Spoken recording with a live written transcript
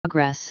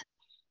progress.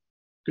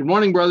 Good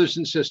morning, brothers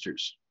and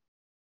sisters.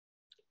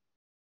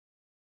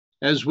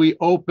 As we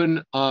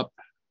open up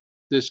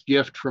this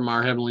gift from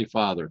our Heavenly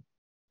Father,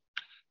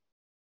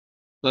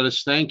 let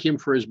us thank Him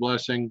for His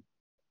blessing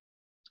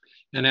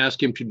and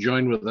ask Him to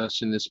join with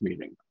us in this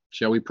meeting.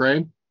 Shall we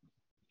pray?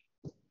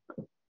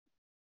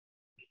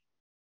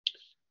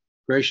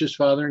 Gracious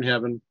Father in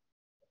heaven,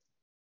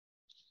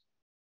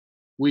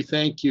 we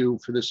thank you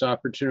for this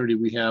opportunity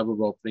we have of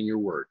opening your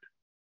word.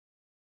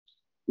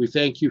 We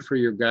thank you for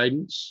your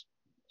guidance,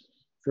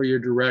 for your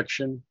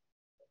direction,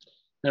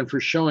 and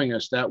for showing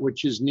us that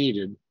which is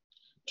needed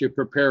to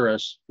prepare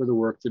us for the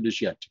work that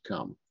is yet to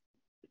come.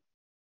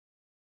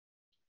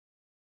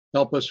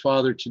 Help us,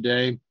 Father,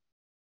 today.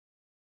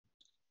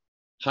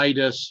 Hide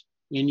us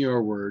in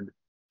your word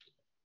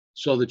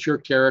so that your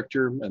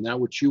character and that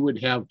which you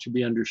would have to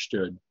be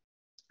understood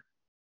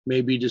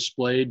may be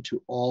displayed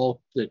to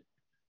all that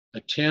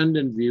attend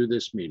and view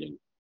this meeting.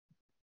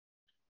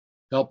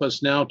 Help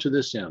us now to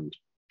this end.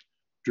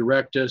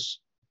 Direct us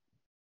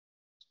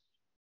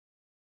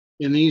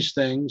in these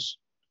things.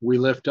 We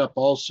lift up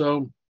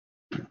also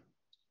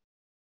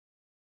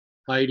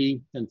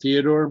Heidi and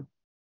Theodore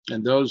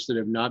and those that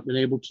have not been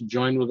able to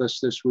join with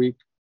us this week.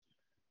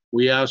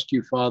 We ask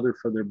you, Father,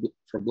 for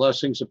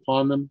blessings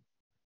upon them,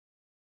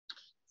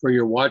 for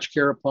your watch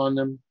care upon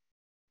them.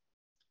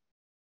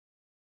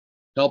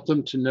 Help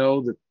them to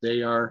know that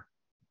they are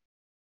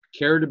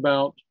cared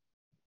about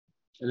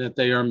and that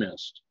they are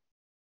missed.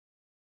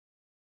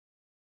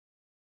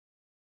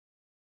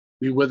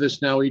 Be with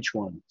us now, each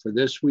one. For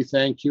this we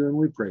thank you and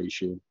we praise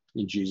you.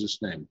 In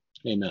Jesus' name,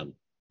 amen.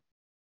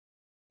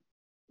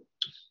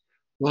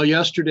 Well,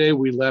 yesterday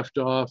we left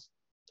off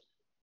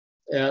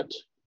at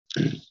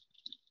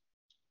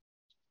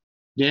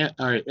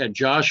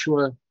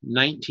Joshua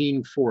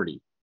 19:40,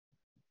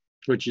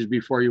 which is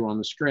before you on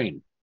the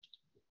screen.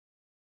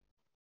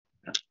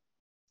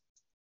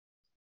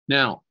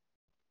 Now,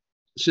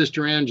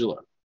 Sister Angela,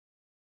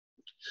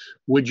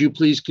 would you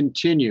please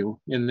continue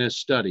in this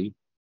study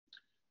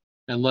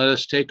and let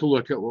us take a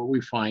look at what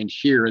we find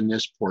here in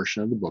this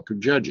portion of the book of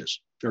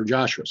Judges, or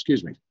Joshua,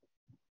 excuse me.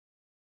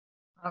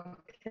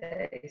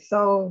 Okay,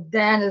 so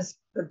Dan is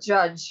the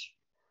judge,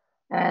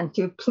 and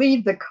to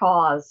plead the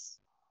cause.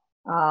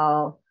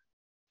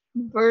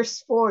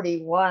 Verse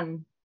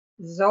 41,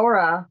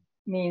 Zorah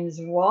means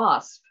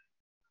wasp,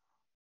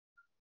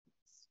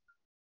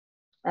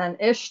 and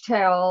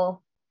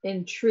Ishtal,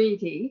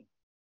 entreaty,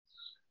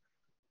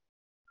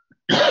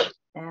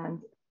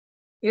 and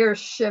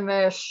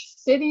Ir-Shemesh,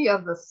 city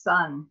of the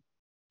sun.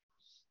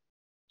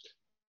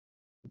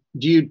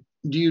 Do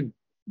you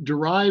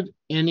derive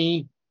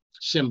any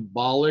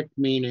symbolic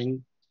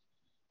meaning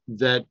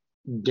that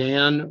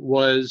Dan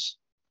was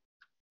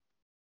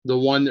the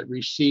one that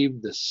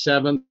received the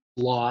seventh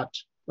lot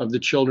of the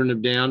children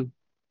of Dan,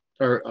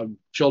 or of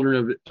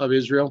children of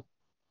Israel?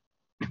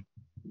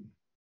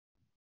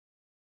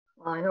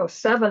 Well, I know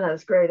 7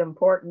 has great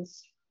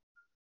importance,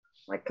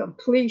 like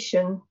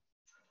completion.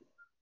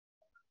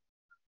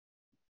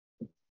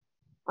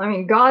 I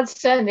mean, God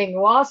sending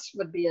wasps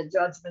would be a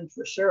judgment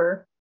for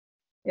sure.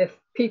 If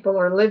people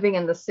are living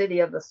in the city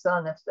of the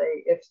sun,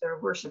 if they're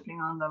worshiping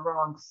on the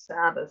wrong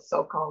Sabbath,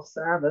 so-called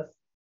Sabbath,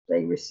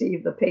 they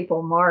receive the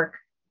papal mark.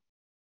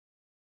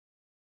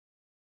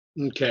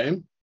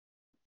 Okay.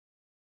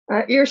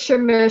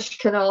 Ir-Shemesh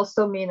can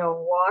also mean a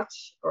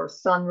watch or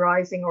sun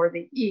rising or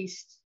the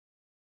east.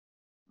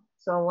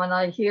 So when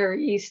I hear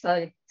east,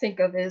 I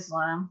think of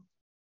Islam.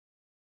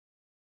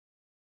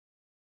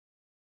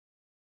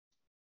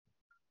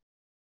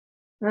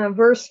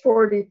 Verse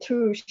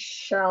 42,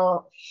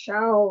 shall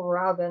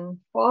robin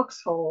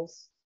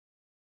foxholes.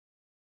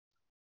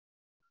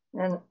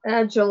 And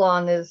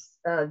Ajalon is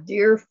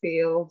deer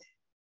field.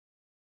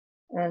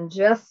 And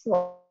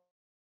Jethlo,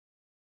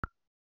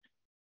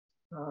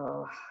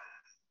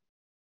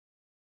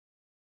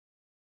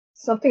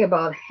 something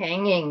about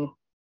hanging,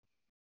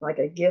 like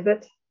a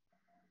gibbet.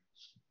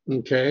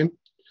 Okay.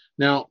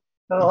 Now,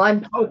 oh,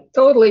 I'm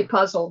totally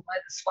puzzled by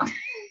this one.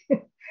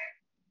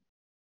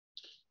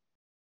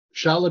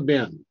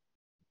 Shalabin,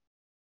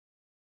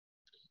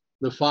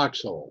 the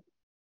foxhole.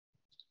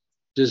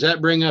 Does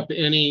that bring up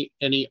any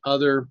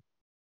other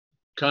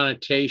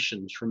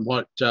connotations from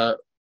what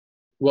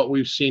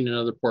we've seen in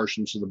other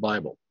portions of the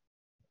Bible?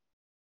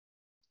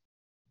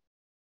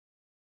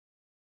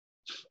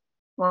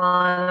 Well,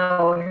 I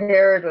know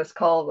Herod was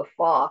called the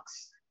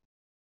fox.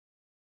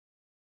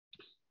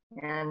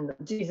 And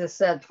Jesus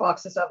said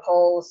foxes have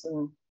holes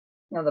and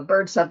the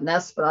birds have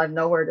nests, but I have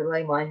nowhere to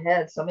lay my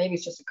head. So maybe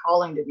it's just a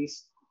calling to be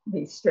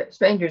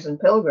strangers and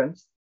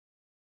pilgrims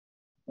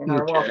in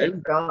our walk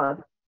with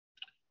God.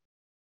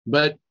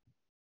 But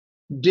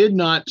did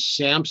not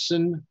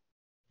Samson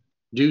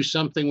do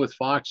something with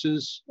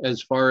foxes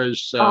as far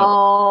as...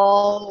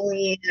 oh,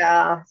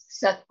 yeah.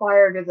 Set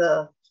fire to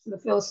the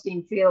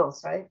Philistine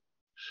fields, right?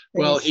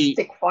 Well, he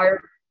stick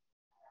fire.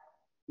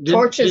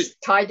 Torches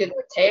tied to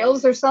their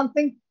tails or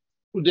something?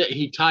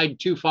 He tied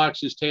 2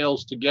 foxes'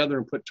 tails together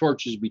and put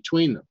torches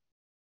between them.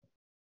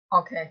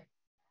 Okay.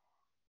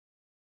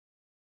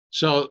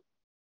 So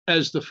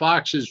as the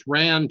foxes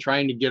ran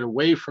trying to get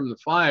away from the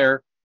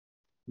fire,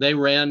 they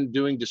ran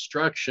doing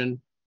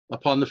destruction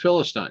upon the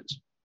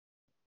Philistines.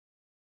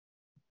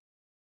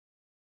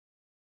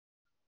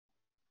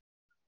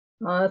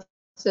 That's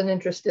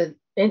an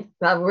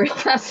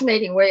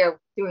fascinating way of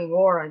doing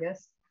war, I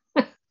guess.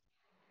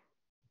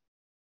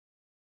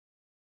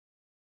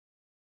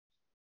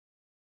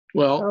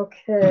 Well,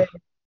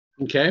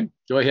 okay,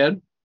 go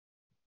ahead.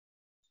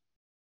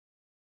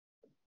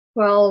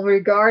 Well,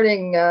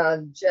 regarding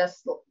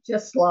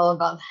Jesla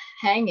about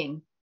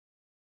hanging,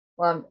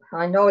 well,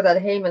 I know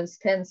that Haman's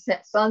 10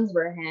 sons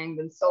were hanged,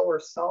 and so were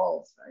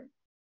Saul's, right?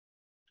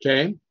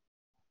 Okay.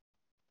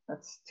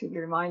 That's to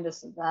remind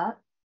us of that,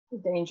 the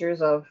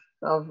dangers of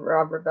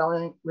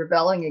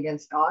rebelling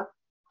against God.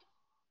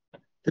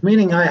 The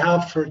meaning I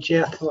have for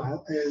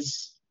Jethro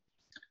is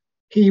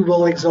he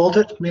will exalt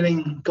it,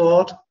 meaning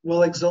God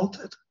will exalt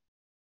it.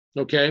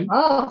 Okay.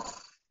 Oh,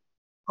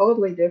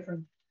 totally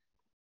different.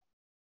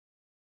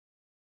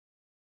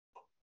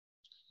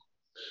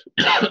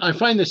 I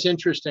find this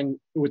interesting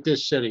with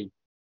this city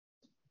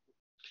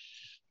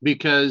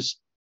because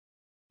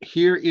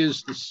here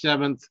is the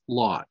seventh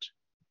lot.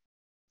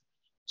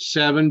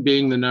 7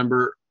 being the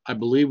number, I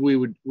believe we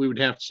would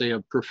have to say,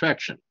 of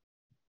perfection.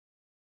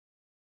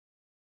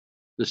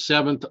 The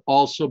 7th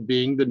also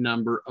being the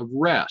number of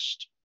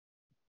rest.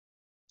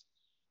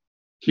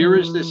 Here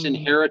is this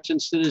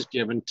inheritance that is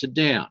given to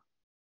Dan.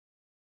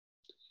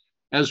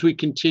 As we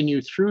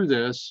continue through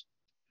this,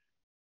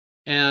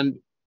 and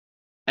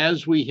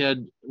as we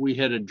had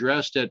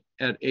addressed at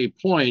a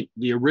point,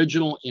 the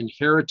original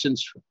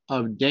inheritance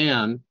of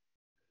Dan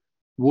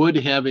would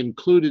have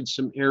included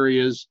some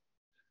areas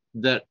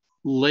that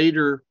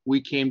later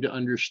we came to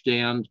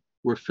understand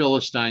were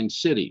Philistine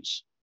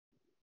cities.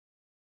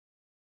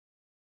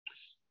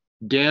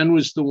 Dan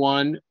was the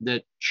one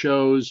that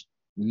chose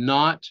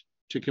not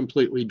to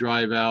completely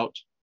drive out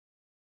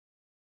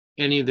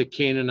any of the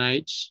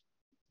Canaanites,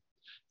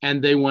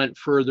 and they went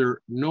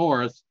further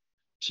north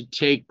to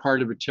take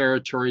part of a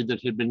territory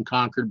that had been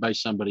conquered by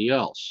somebody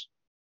else.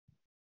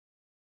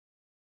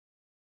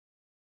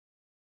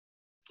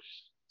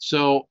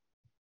 So,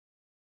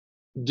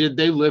 did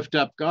they lift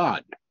up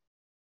God?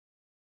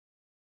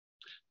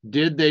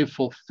 Did they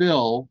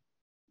fulfill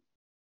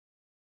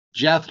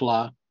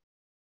Jethla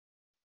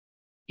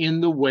in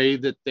the way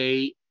that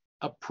they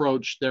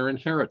approached their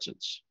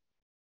inheritance?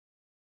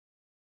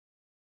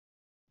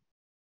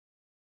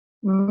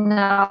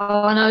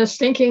 No, and I was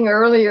thinking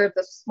earlier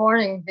this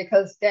morning,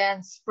 because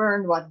Dan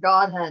spurned what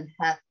God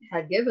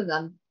had given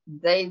them,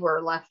 they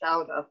were left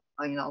out of,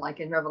 like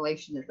in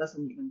Revelation, it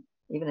doesn't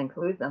even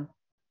include them.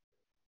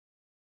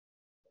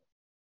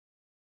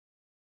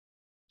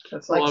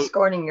 It's like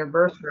scorning your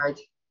birthright.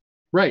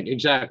 Right,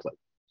 exactly.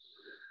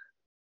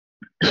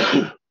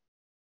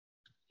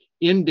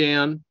 In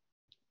Dan,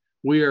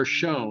 we are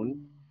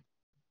shown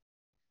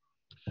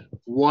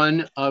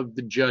one of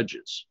the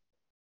judges.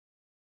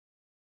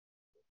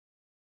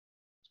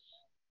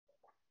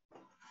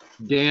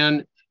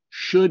 Dan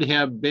should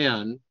have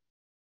been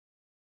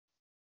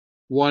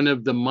one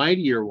of the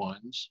mightier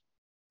ones,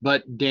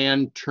 but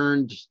Dan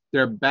turned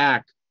their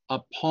back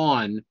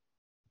upon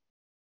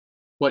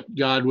what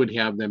God would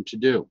have them to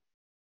do.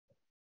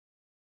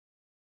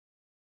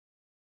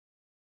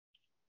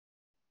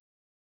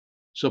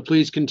 So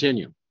please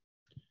continue.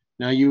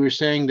 Now you were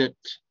saying that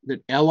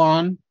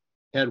Elon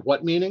had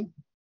what meaning?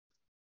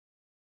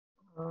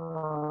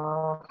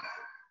 An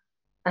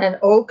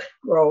oak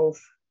grove.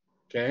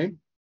 Okay.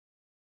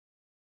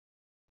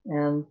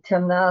 And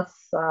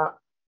Timnath's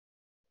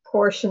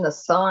portion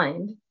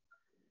assigned.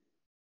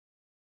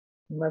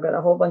 And I've got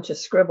a whole bunch of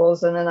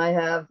scribbles, and then I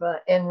have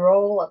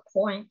enroll,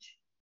 appoint,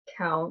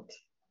 count,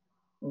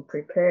 and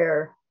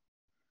prepare.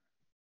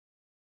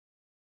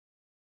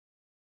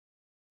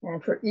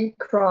 And for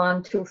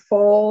Ekron, to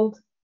fold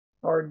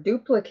or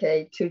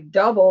duplicate, to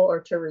double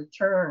or to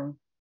return.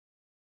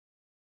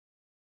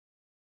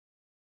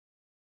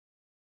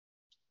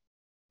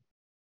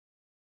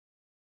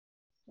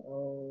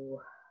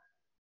 So,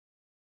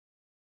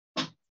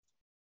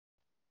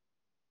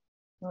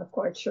 not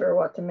quite sure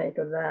what to make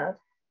of that.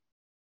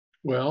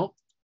 Well,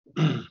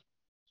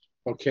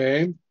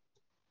 okay.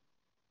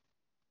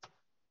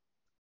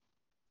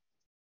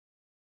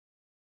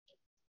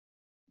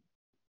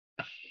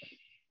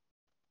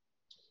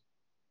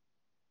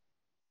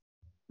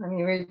 I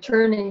mean,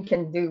 returning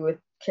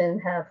can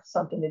have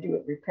something to do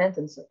with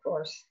repentance, of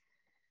course.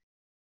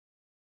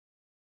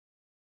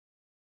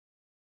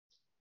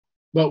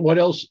 But what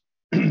else?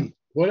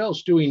 What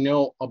else do we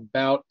know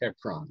about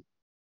Ekron?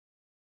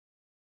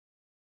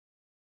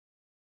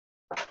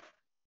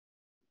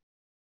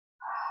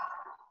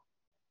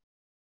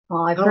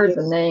 Well, I've heard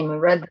the name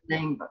and read the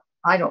name, but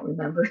I don't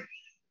remember.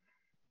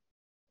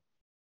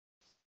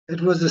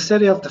 It was the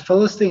city of the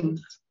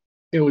Philistines.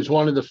 It was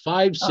one of the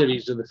 5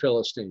 cities of the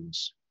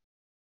Philistines,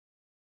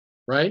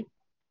 right?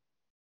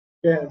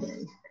 Yes.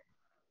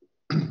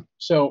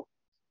 So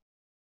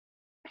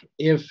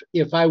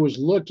if I was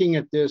looking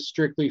at this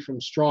strictly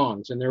from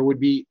Strong's, and there would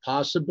be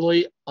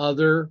possibly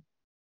other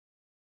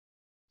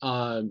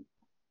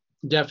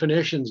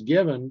definitions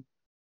given,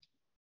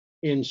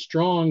 in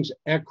Strong's,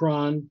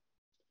 Ekron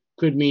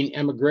could mean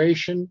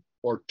emigration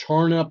or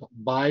torn up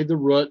by the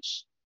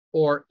roots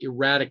or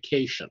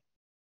eradication.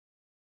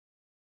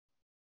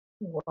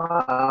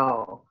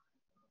 Wow.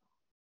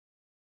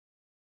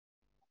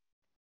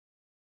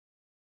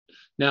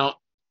 Now,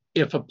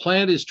 if a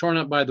plant is torn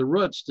up by the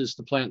roots, does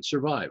the plant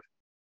survive?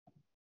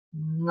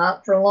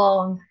 Not for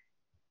long.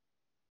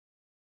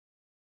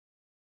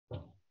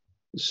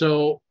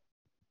 So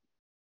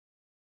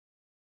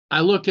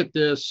I look at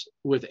this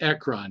with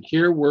Ekron.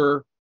 Here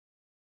were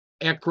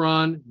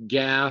Ekron,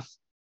 Gath,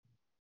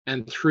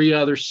 and 3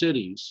 other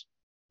cities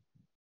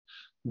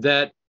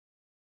that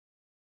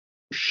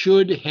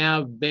should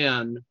have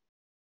been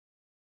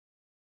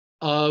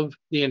of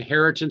the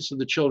inheritance of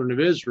the children of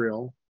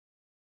Israel,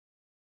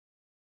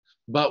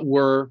 but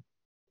were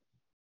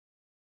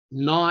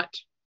not,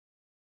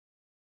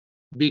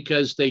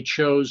 because they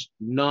chose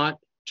not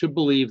to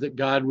believe that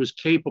God was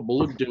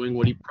capable of doing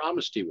what he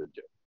promised he would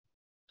do.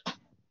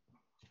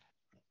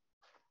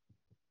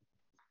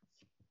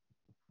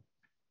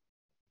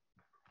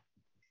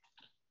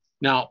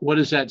 Now, what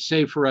does that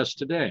say for us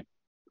today?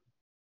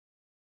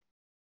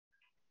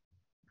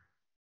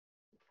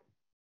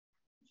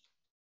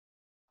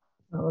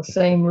 Well, the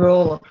same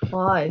rule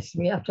applies.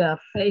 We have to have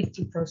faith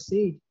to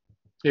proceed.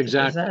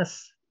 Exactly.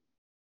 Possess.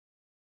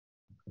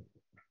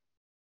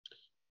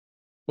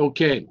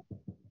 Okay.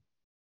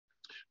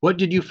 What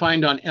did you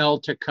find on El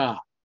Taka?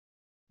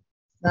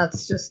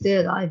 That's just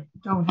it. I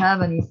don't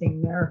have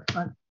anything there,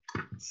 but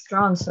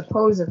Strong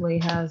supposedly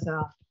has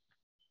a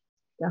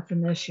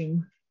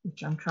definition,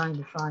 which I'm trying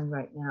to find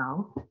right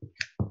now.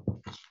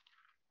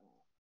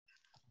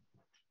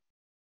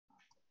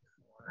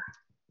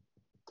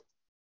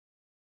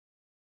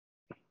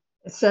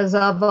 It says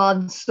of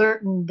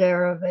uncertain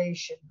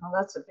derivation. Oh,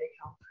 that's a big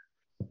help.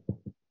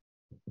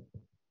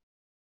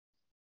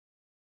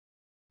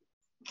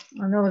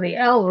 I know the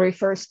L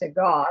refers to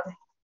God.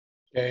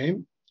 Okay.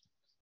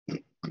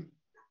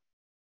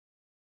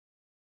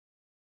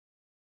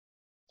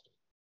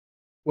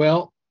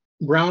 Well,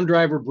 Brown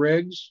Driver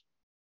Briggs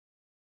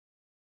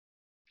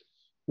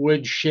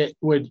would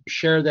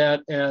share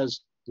that as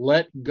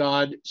let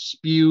God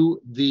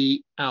spew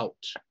thee out.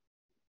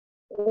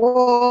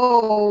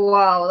 Whoa,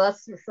 wow,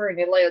 that's referring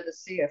to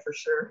Laodicea for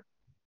sure.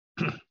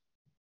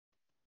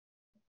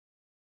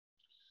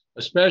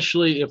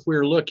 Especially if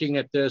we're looking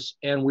at this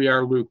and we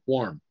are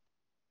lukewarm.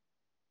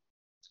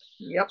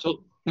 Yep.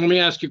 So let me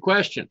ask you a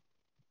question.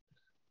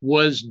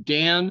 Was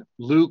Dan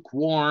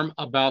lukewarm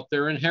about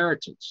their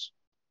inheritance?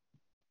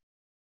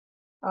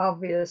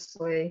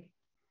 Obviously.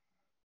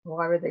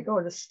 Why would they go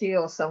to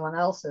steal someone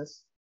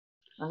else's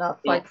and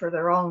not fight for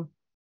their own?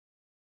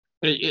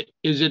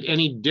 Is it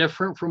any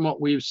different from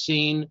what we've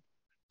seen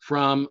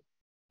from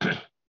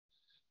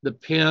the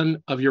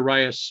pen of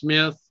Uriah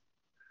Smith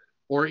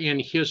or in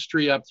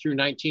history up through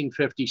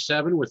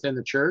 1957 within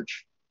the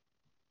church?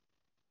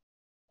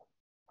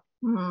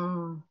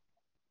 I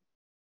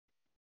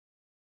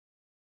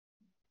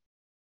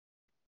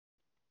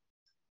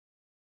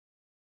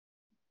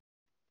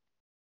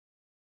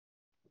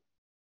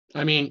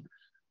mean,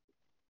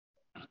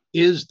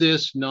 is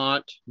this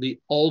not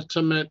the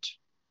ultimate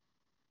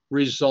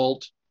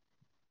result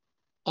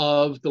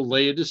of the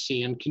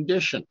Laodicean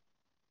condition?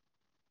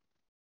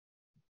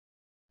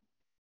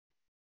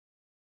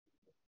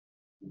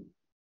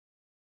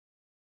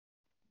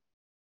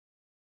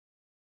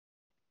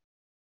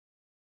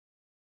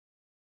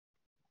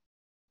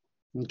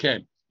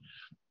 Okay.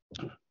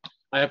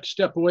 I have to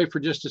step away for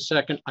just a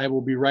second. I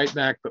will be right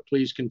back, but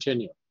please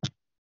continue.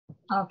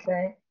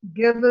 Okay.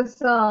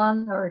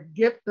 Gibbethon or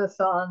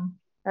Gibbethon,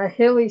 a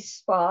hilly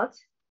spot,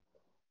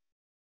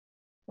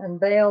 and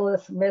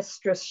Baalith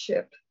mistress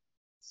ship.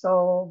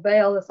 So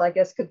Baalith, I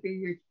guess, could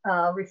be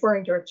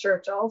referring to a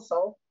church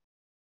also.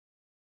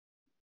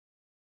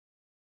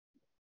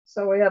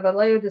 So we have a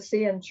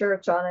Laodicean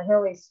church on a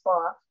hilly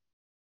spot,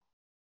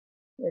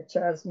 which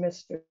has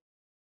mistress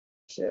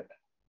ship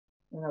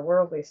in a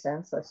worldly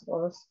sense, I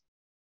suppose.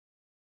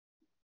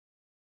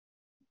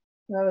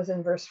 That was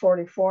in verse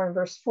 44. In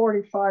verse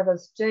 45,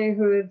 as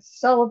Jehud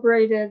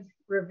celebrated,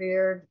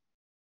 revered,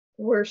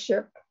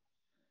 worship,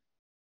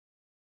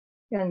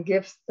 and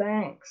give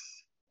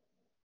thanks.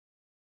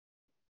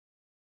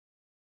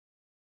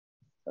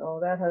 So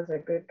that has a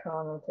good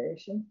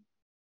connotation.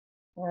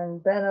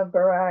 And Ben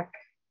Barak,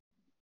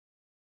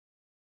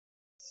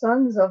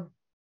 sons of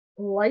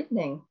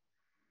lightning.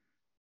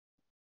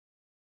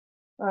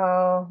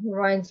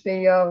 Reminds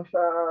me of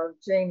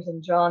James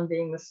and John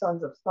being the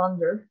sons of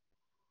thunder.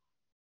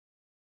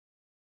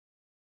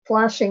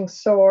 Flashing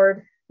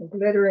sword,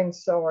 glittering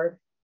sword.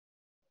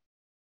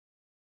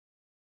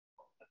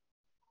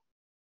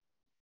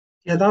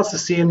 Yeah, that's the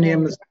same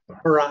name as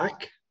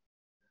Barak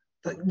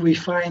that we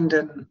find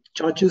in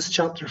Judges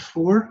chapter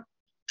 4.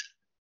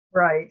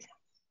 Right.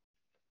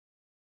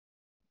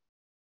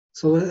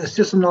 So it's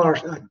just another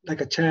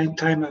like a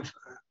time of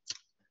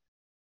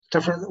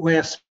different way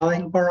of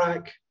spelling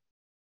Barak,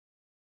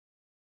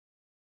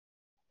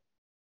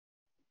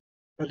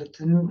 but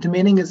the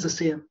meaning is the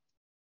same.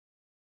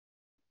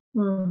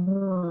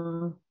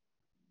 Mm-hmm.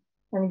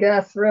 And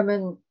Gath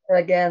Rimmon,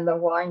 again, the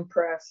wine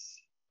press.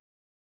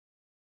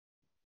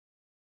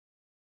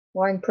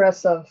 Wine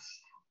press of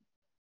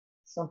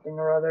something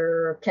or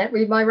other. Can't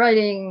read my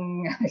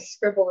writing. I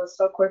scribbled it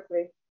so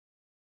quickly.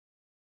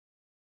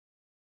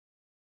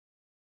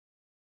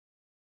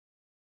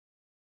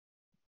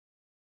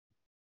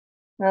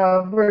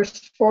 Verse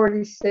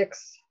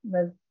 46,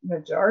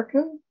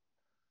 Majarkan,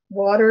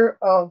 water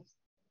of,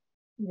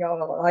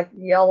 like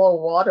yellow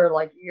water,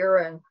 like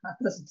urine. That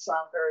doesn't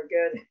sound very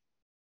good.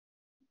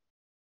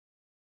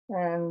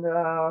 And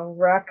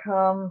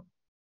Rackham,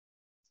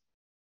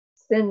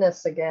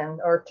 thinness again,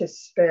 or to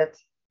spit.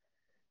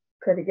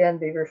 Could again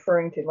be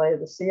referring to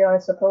Laodicea, I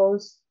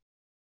suppose.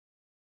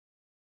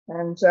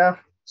 And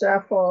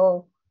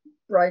Japhal,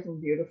 bright and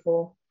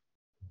beautiful.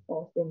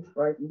 All things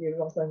bright and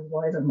beautiful, things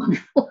white and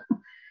wonderful.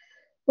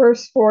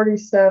 Verse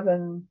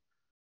 47,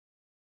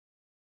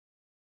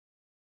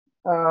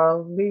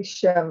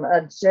 Lishem,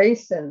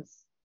 adjacent.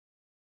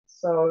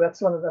 So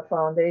that's one of the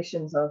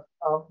foundations of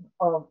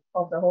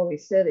the holy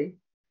city.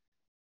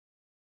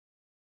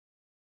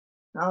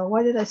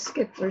 Why did I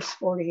skip verse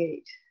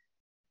 48?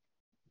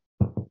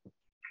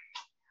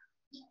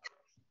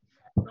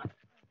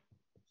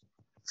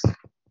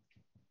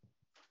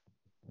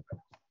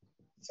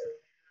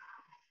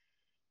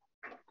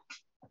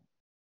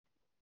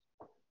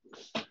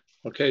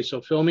 Okay, so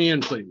fill me in,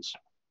 please.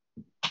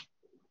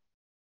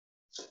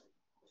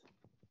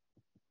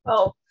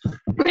 Oh,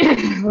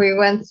 we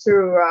went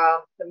through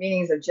the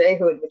meanings of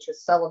Jehud, which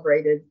was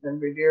celebrated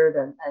and revered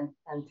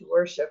and to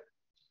worship.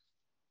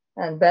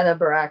 And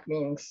Benabarak,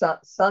 meaning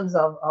sons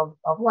of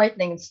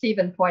lightning. And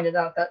Stephen pointed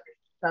out that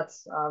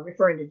that's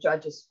referring to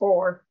Judges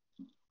 4,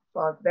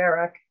 about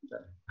Barak.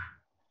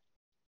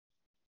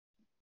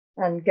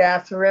 And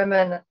Gath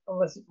Rimmon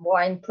was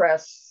wine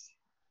press.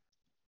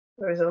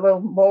 There's a little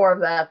more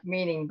of that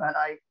meaning, but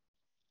I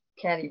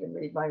can't even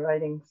read my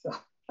writing, so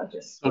I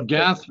just. So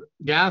Gath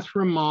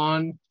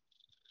Rimmon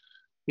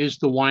is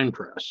the wine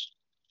press.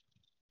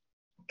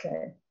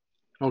 Okay.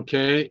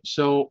 Okay,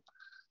 so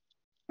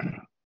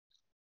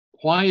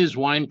why is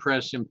wine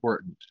press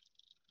important?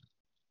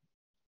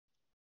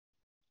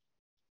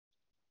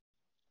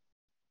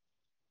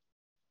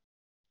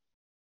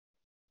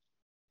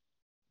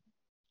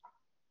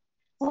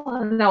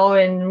 No,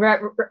 in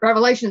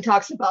Revelation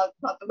talks about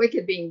the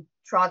wicked being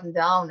trodden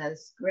down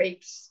as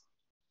grapes.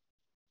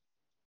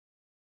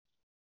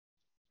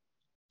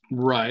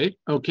 Right.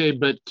 Okay,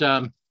 but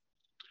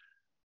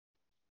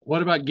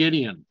what about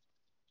Gideon?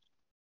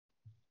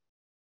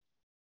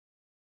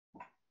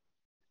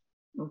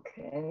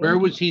 Okay. Where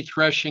was he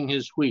threshing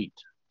his wheat?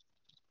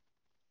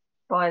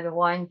 By the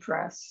wine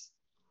press.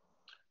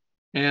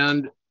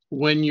 And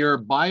when you're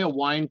by a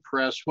wine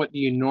press, what do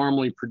you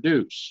normally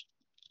produce?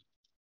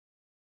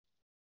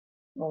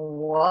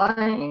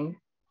 Wine.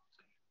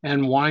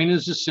 And wine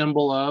is a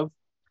symbol of?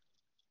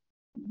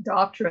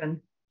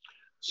 Doctrine.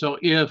 So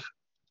if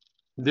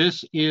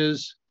this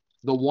is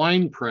the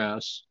wine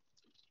press,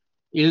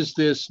 is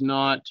this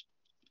not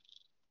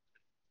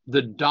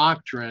the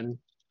doctrine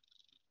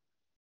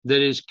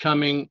that is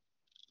coming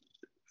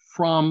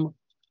from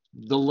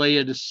the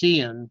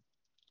Laodicean,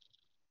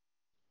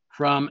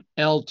 from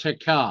El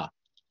Tekah?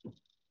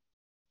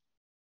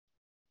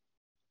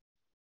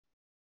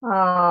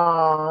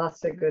 Oh,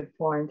 that's a good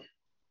point.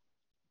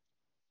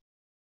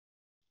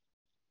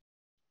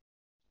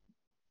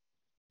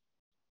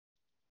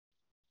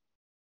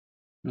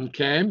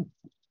 Okay.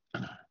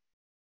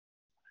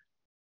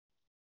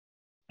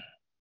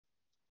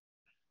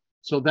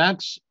 So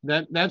that's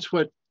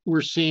what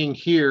we're seeing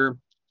here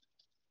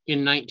in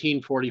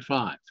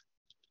 1945.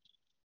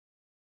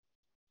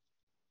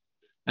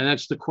 And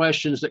that's the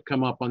questions that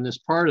come up on this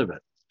part of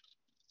it.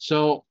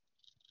 So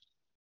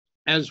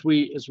as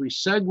we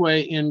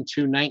segue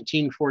into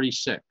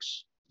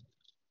 1946.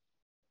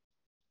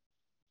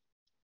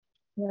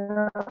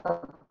 Yeah,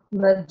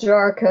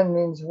 Majarka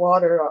means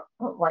water,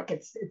 like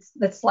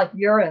it's like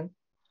urine.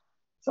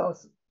 So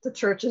the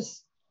church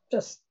is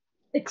just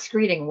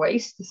excreting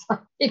waste.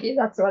 Maybe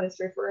that's what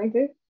it's referring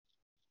to.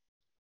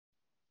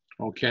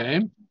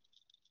 Okay.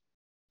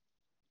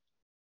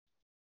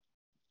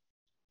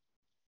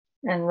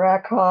 And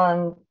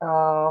Rakon,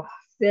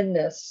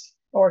 thinness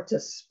or to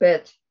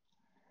spit.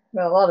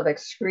 Well, a lot of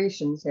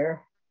excretions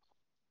here.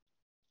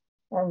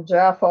 And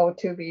Japho,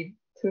 to be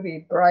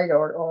bright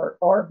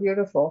or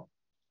beautiful.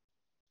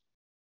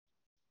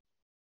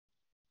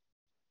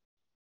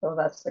 So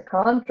that's the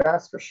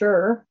contrast for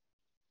sure.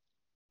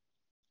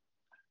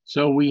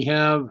 So we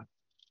have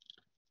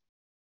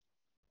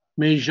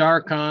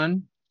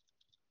Mejarkon,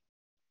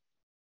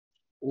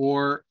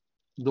 or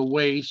the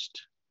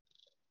waste,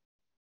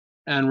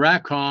 and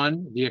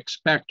Rakon, the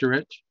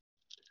expectorate,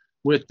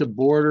 with the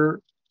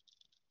border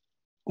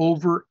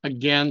over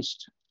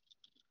against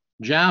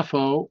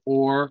Japho,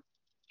 or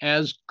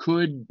as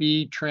could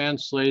be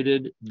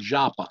translated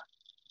Joppa.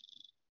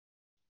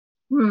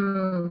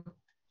 Hmm.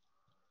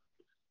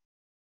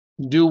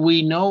 Do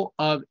we know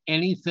of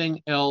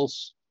anything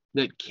else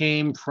that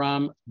came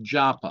from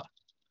Joppa?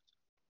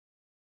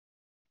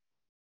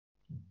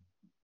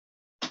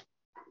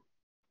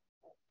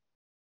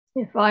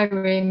 If I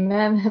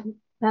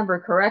remember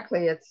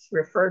correctly, it's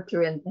referred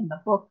to in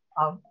the book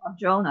of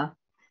Jonah.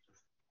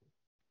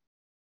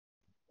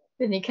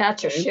 Didn't he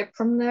catch a ship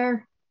from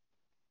there?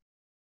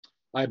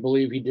 I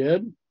believe he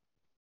did.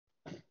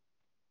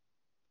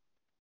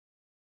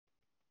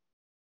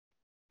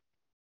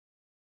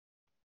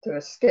 To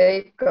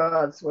escape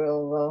God's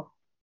will,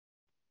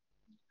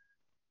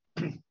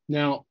 though.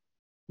 Now,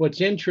 what's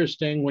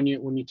interesting when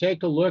you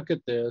take a look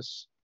at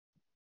this,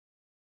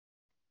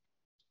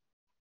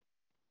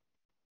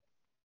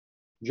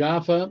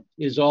 Jaffa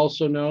is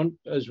also known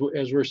as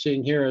we're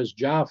seeing here as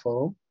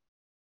Jaffo,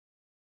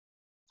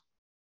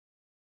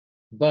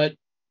 but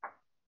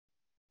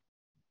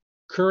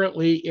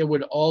currently it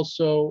would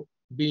also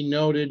be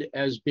noted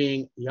as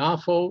being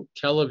Yaffo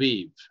Tel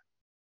Aviv.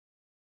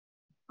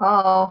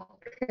 Oh,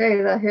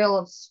 okay, the Hill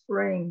of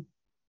Spring.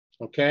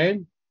 Okay.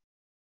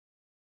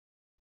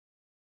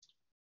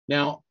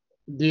 Now,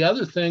 the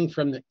other thing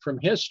from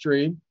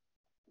history,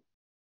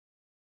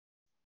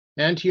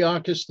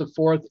 Antiochus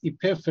IV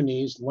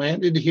Epiphanes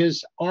landed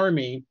his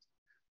army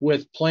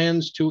with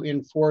plans to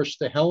enforce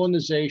the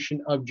Hellenization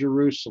of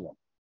Jerusalem,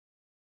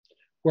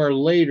 where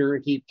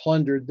later he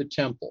plundered the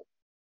temple.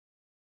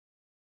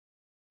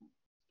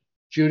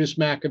 Judas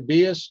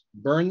Maccabeus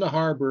burned the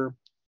harbor,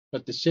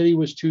 but the city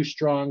was too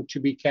strong to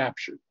be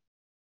captured.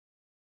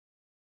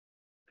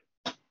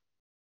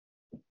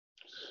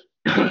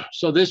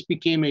 So this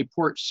became a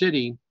port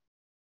city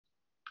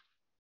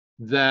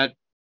that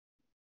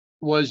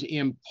was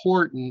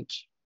important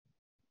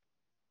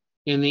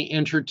in the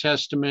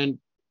intertestament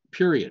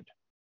period.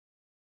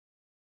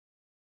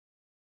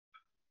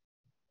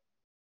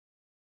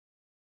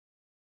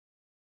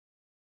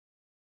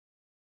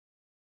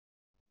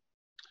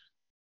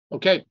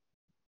 Okay,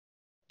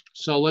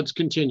 so let's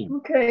continue.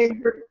 Okay,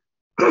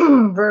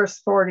 verse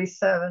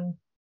 47,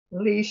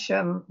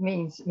 Leshem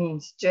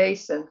means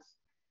Jason,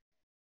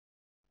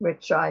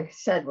 which I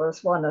said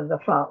was one of the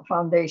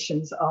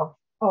foundations of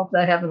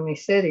the heavenly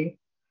city.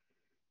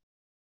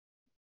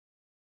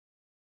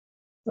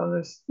 So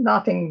there's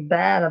nothing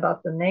bad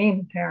about the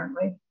name,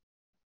 apparently.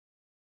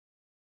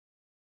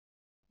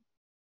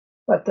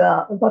 But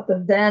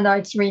the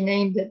Danites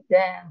renamed it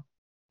Dan.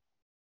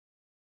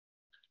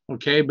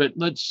 Okay, but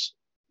let's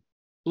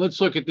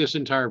look at this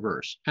entire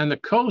verse. And the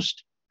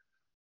coast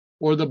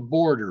or the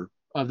border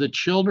of the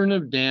children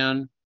of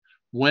Dan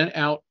went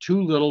out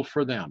too little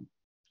for them.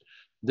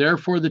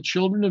 Therefore the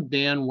children of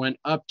Dan went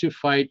up to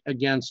fight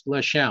against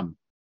Leshem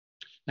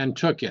and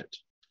took it,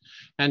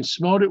 and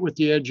smote it with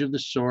the edge of the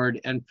sword,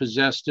 and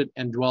possessed it,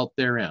 and dwelt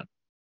therein,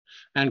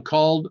 and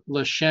called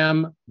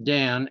Leshem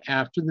Dan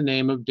after the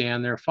name of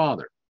Dan their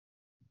father.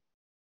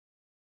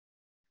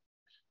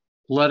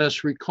 Let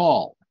us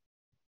recall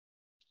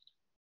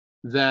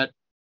that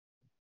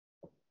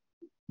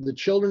the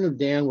children of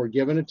Dan were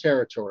given a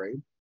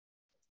territory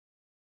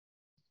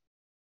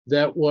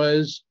that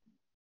was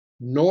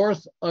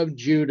north of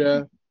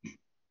Judah,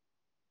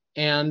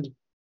 and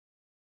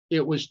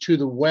it was to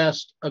the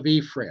west of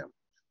Ephraim.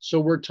 So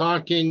we're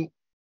talking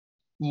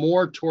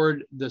more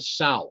toward the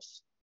south.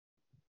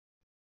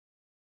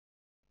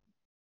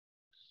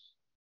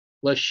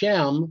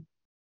 Leshem,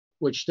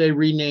 which they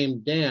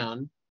renamed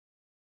Dan,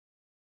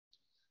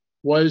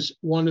 was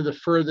one of the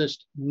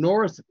furthest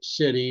north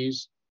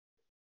cities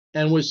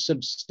and was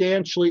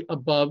substantially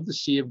above the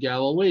Sea of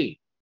Galilee.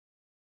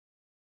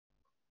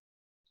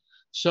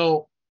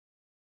 So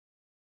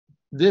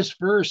this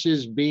verse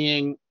is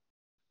being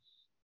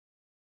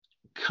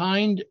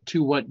kind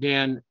to what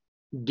Dan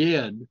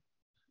did.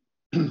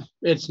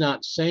 It's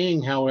not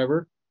saying,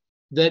 however,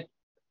 that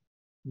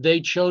they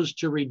chose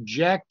to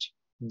reject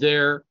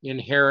their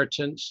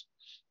inheritance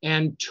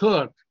and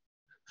took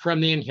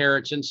from the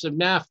inheritance of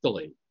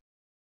Naphtali.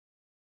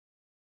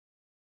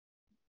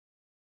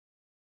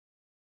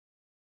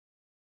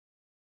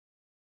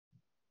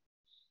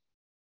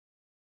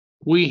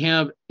 We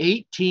have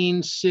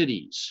 18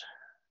 cities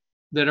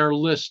that are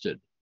listed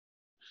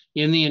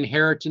in the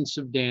inheritance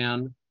of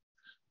Dan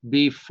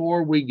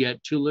before we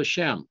get to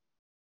Leshem.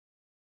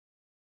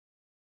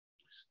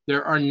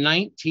 There are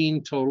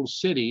 19 total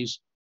cities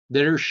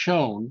that are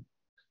shown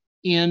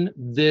in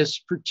this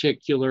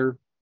particular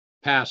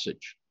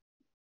passage.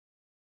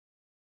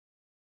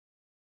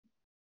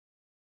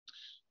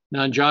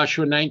 Now in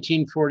Joshua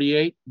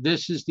 19:48,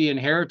 this is the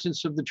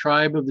inheritance of the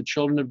tribe of the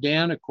children of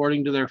Dan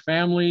according to their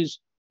families,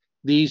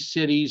 these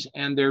cities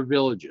and their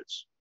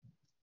villages.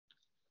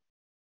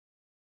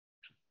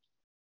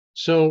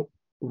 So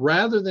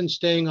rather than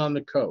staying on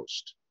the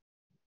coast,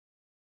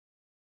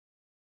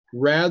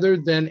 rather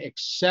than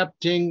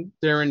accepting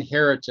their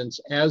inheritance,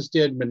 as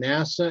did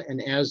Manasseh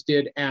and as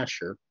did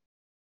Asher,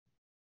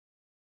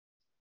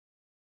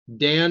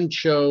 Dan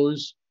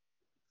chose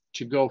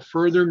to go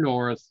further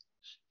north,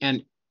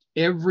 and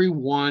every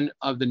one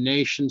of the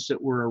nations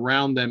that were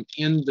around them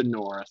in the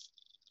north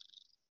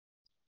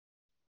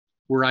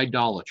were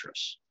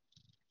idolatrous.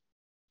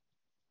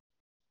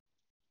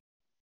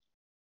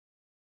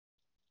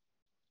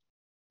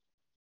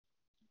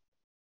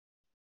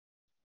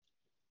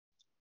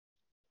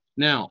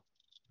 Now,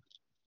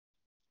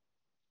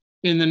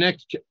 in the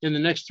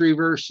next three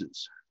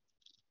verses,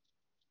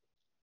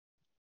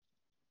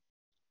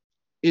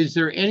 is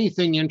there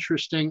anything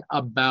interesting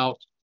about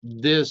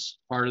this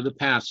part of the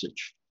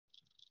passage?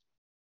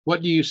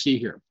 What do you see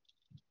here?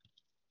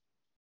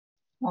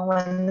 Well,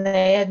 when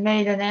they had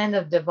made an end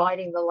of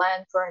dividing the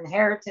land for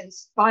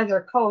inheritance by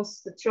their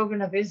coasts, the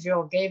children of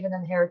Israel gave an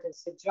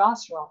inheritance to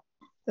Joshua,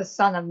 the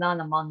son of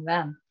Nun, among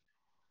them.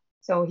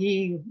 So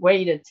he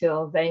waited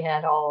till they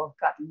had all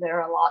gotten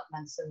their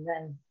allotments, and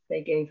then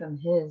they gave him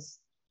his.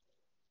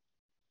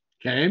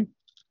 Okay.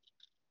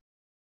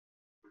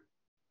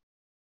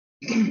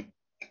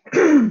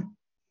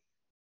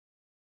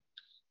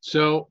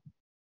 So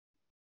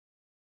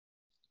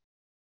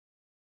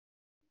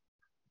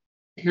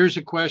here's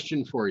a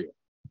question for you.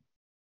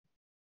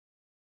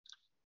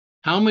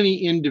 How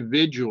many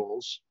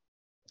individuals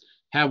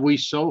have we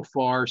so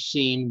far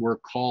seen were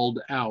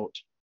called out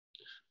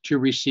to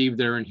receive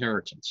their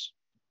inheritance?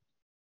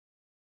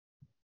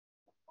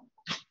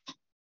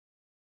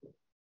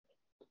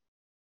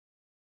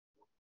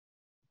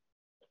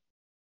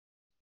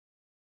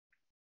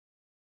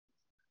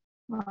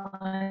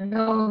 I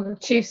know the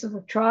chiefs of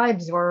the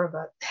tribes were,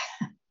 but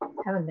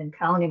haven't been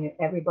counting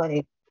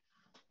everybody.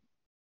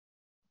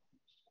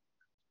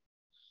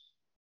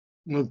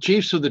 Well, the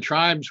chiefs of the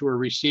tribes were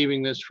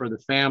receiving this for the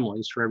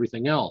families, for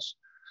everything else.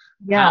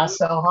 Yeah,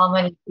 so how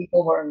many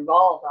people were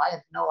involved? I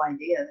have no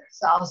idea. There's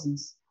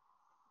thousands.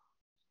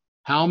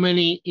 How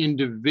many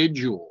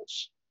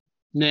individuals'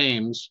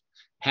 names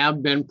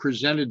have been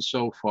presented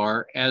so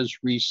far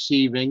as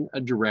receiving a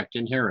direct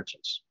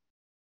inheritance?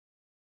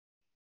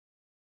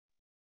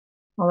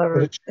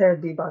 Well,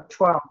 there'd be about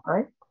 12,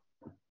 right?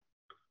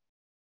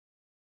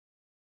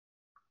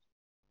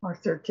 Or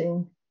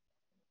 13.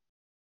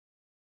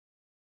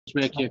 Just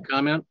making a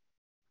comment.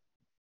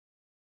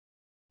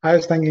 I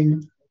was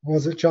thinking,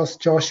 was it just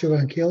Joshua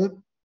and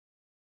Caleb?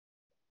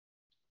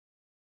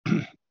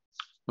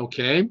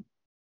 Okay.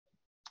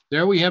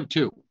 There we have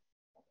two.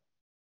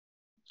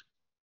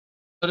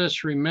 Let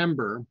us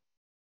remember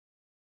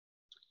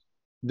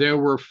there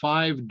were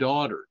 5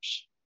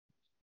 daughters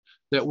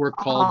that were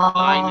called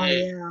by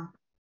name. Yeah.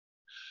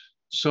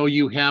 So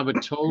you have a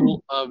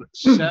total of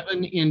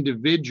 7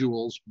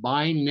 individuals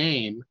by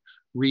name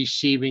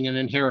receiving an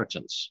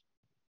inheritance.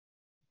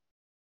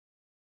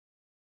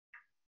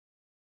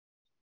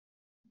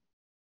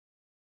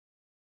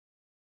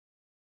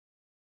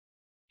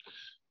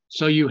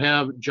 So you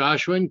have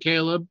Joshua and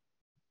Caleb,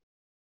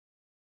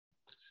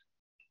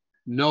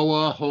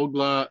 Noah,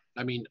 Hogla.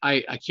 I mean,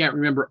 I can't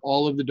remember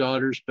all of the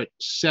daughters, but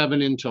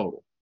 7 in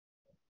total.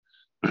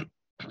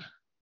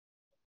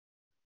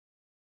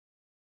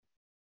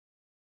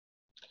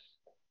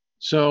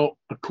 So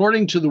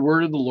according to the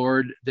word of the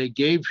Lord, they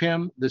gave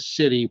him the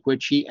city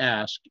which he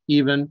asked,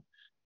 even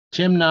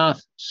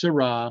Timnath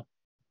Serah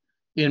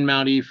in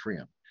Mount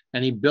Ephraim.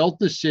 And he built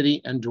the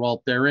city and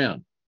dwelt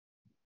therein.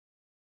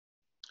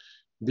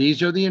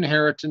 These are the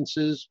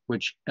inheritances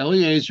which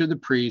Eleazar the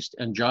priest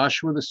and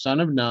Joshua the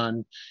son of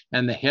Nun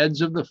and the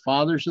heads of the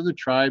fathers of the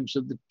tribes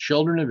of the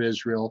children of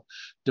Israel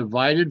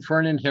divided for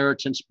an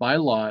inheritance by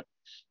lot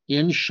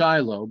in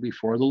Shiloh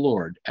before the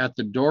Lord, at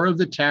the door of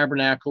the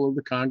tabernacle of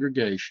the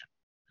congregation.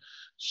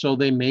 So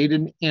they made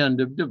an end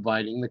of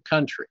dividing the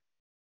country.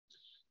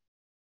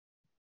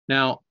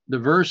 Now, the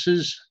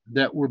verses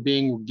that were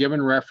being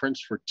given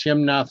reference for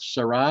Timnath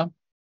Serah,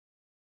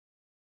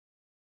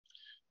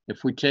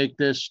 if we take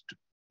this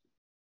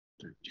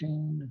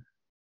 13,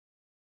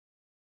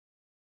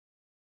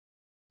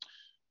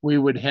 we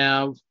would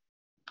have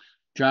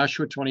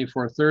Joshua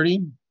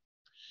 24:30,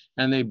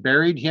 and they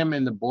buried him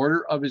in the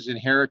border of his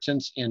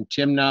inheritance in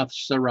Timnath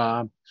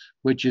Serah,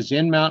 which is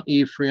in Mount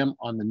Ephraim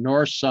on the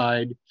north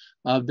side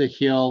of the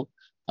hill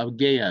of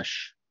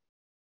Gaash.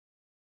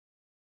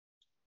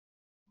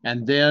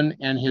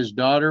 And his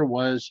daughter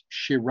was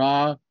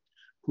Shirah,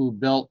 who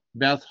built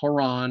Beth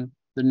Horon,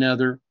 the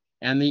nether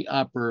and the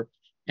upper,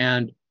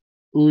 and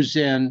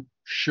Uzen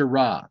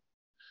Shirah.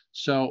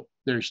 So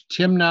there's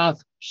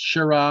Timnath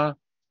Serah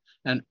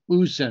and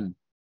Uzen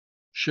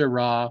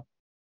Shirah,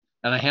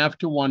 and I have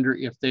to wonder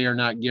if they are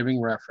not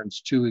giving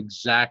reference to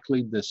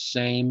exactly the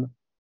same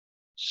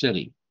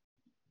city.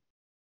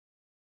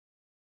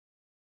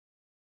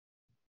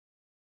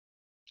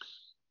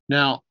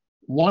 Now,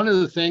 one of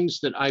the things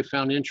that I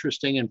found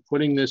interesting in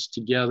putting this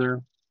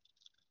together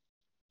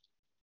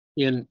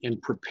in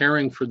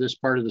preparing for this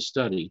part of the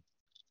study,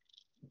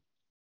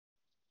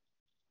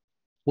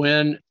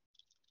 when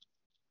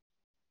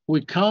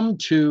we come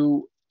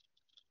to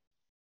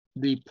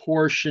the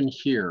portion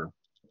here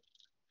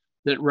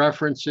that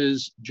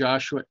references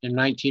Joshua in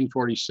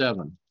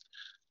 1947,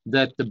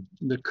 that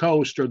the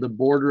coast or the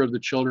border of the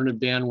children of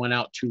Dan went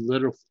out too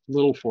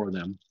little for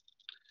them.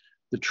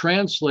 The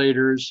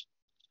translators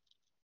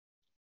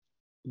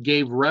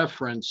gave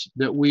reference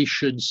that we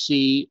should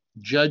see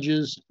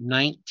Judges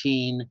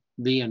 19,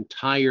 the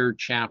entire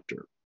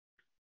chapter.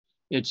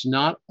 It's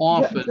not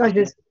often.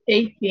 Judges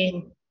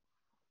 18.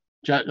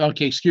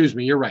 Okay, excuse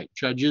me, you're right.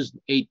 Judges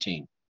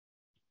 18.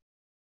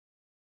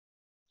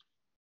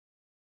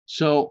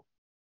 So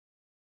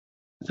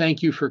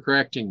thank you for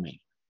correcting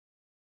me.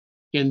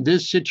 In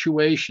this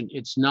situation,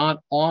 it's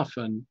not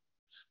often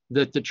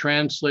that the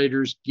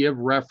translators give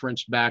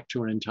reference back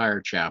to an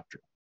entire chapter.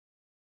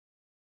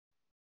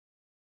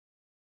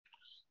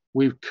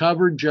 We've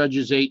covered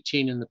Judges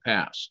 18 in the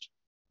past.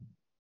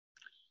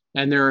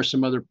 And there are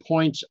some other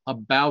points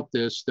about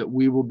this that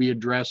we will be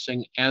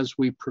addressing as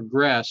we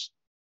progress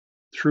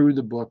through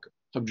the book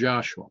of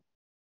Joshua.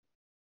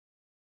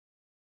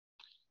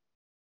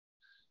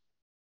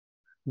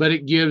 But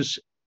it gives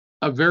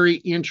a very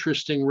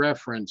interesting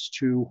reference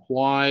to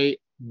why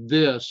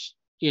this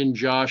in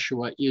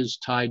Joshua is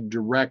tied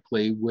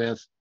directly with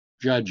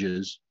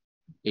Judges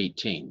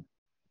 18.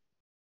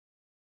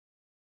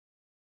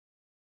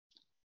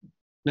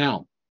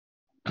 Now,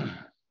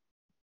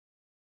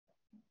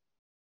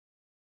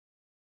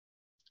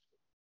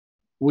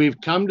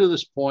 we've come to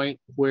this point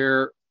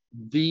where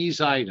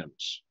these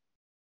items,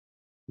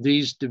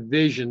 these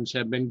divisions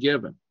have been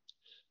given.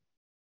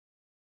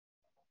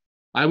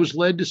 I was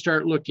led to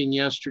start looking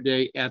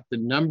yesterday at the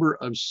number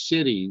of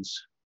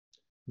cities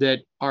that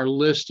are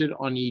listed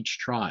on each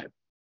tribe.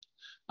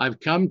 I've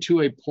come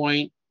to a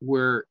point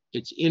where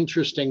it's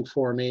interesting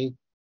for me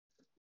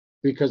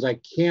because I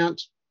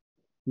can't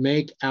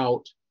make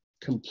out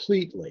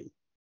completely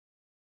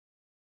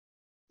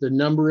the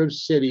number of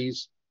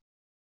cities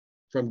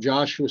from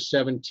Joshua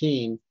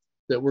 17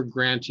 that were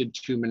granted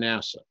to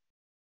Manasseh.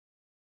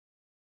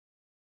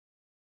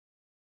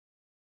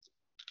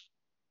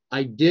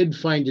 I did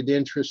find it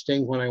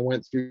interesting when I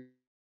went through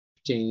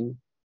 15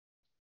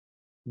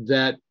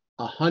 that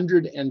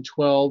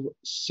 112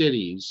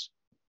 cities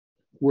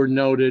were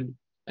noted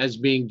as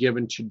being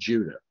given to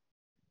Judah.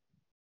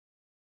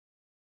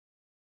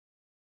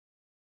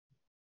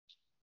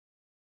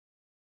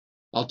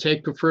 I'll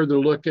take a further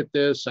look at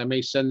this. I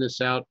may send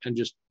this out and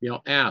just,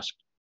 ask.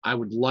 I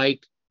would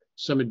like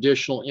some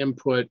additional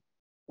input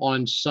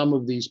on some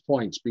of these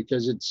points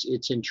because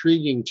it's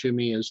intriguing to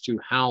me as to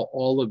how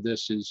all of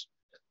this is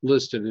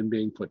listed and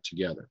being put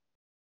together.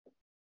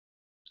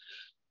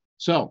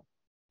 So,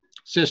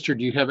 sister,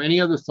 do you have any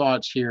other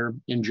thoughts here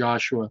in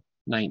Joshua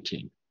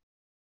 19?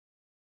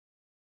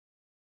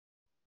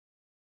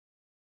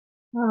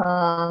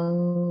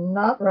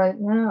 Not right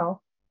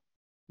now.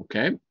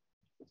 Okay.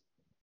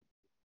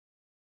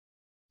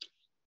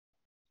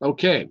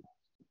 Okay.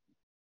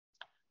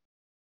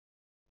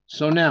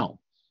 So now,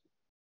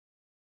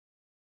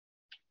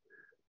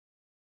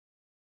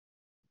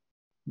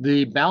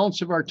 the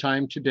balance of our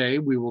time today,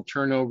 we will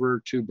turn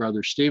over to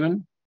Brother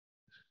Stephen,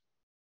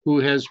 who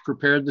has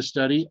prepared the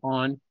study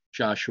on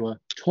Joshua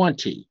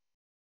 20.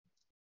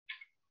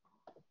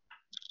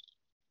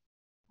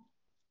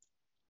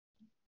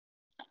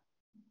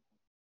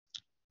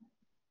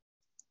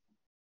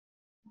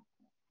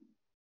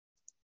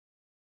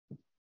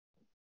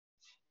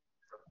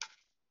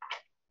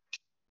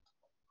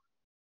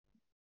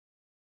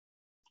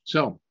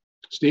 So,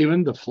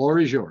 Stephen, the floor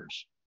is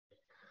yours.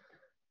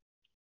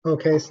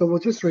 Okay, so we'll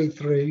just read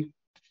through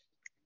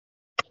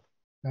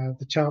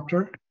the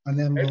chapter and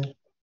then we'll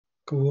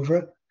go over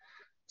it.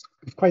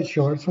 It's quite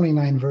short, it's only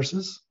 9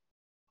 verses.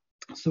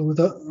 So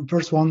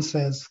verse 1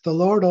 says, "The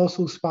Lord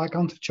also spake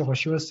unto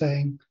Joshua,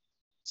 saying,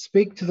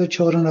 Speak to the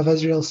children of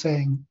Israel,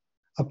 saying,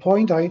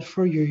 Appoint out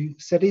for you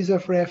cities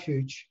of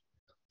refuge,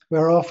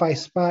 whereof I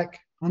spake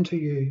unto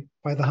you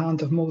by the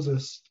hand of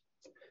Moses,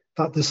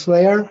 that the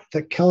slayer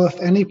that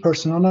killeth any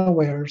person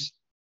unawares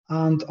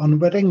and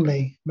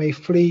unwittingly may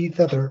flee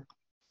thither,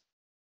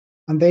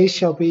 and they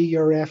shall be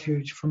your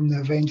refuge from the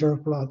avenger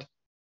of blood.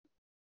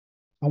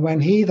 And when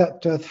he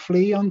that doth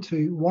flee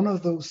unto one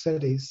of those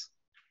cities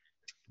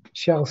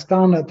shall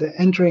stand at the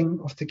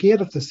entering of the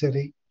gate of the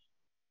city,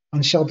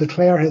 and shall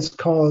declare his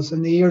cause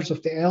in the ears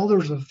of the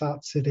elders of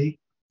that city,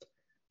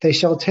 they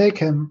shall take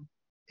him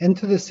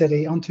into the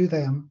city unto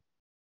them,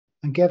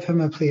 and give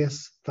him a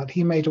place that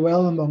he may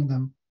dwell among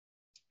them.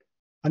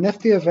 And if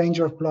the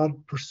avenger of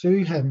blood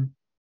pursue him,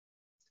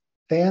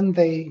 then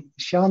they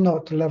shall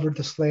not deliver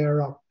the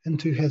slayer up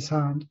into his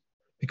hand,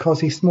 because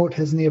he smote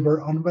his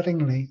neighbour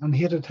unwittingly, and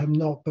hated him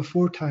not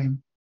before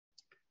time.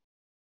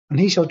 And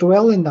he shall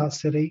dwell in that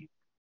city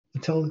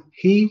until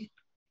he,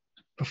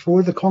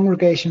 before the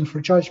congregation for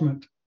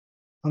judgment,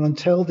 and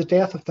until the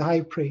death of the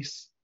high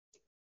priest,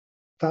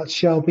 that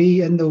shall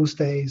be in those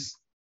days.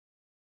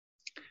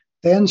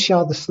 Then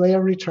shall the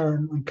slayer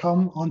return and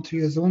come unto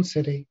his own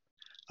city,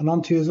 and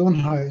unto his own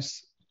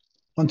house,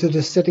 unto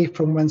the city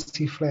from whence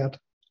he fled.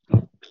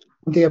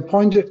 And they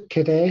appointed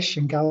Kadesh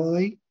in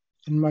Galilee,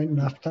 in Mount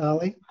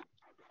Naphtali,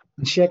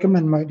 and Shechem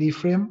in Mount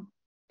Ephraim,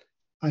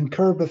 and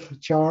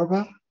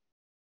Kirjath-jearim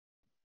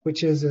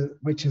which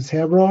is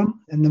Hebron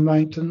in the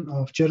mountain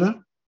of Judah,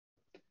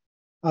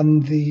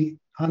 and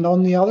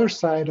on the other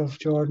side of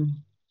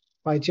Jordan,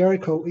 by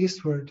Jericho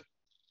eastward,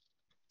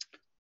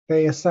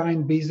 they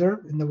assigned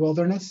Bezer in the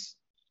wilderness,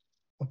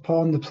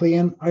 upon the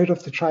plain out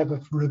of the tribe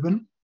of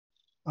Reuben,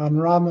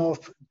 and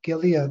Ramoth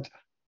Gilead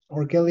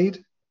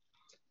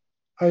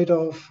out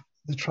of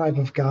the tribe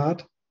of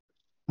Gad,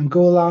 and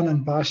Golan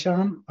and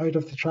Bashan out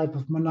of the tribe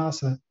of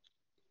Manasseh.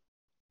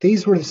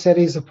 These were the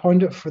cities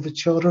appointed for the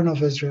children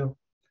of Israel,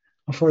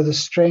 and for the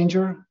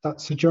stranger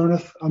that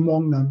sojourneth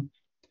among them,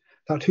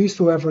 that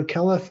whosoever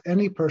killeth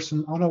any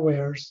person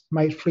unawares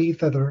might flee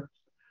thither,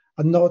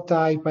 and not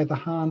die by the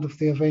hand of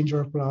the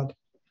avenger of blood,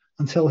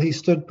 until he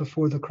stood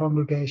before the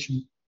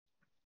congregation.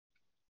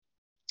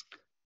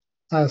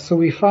 So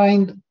we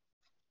find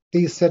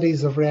these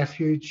cities of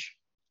refuge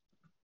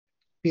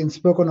being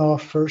spoken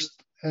of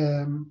first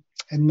in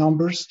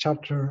Numbers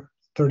chapter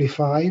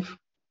 35,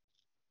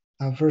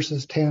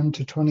 verses 10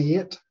 to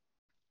 28.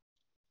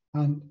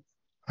 And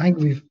I think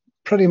we've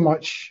pretty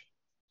much,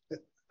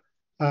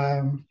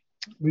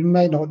 we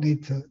might not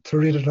need to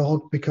read it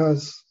all,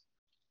 because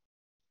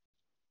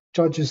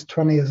Judges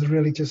 20 is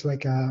really just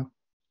like a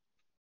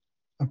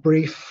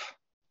brief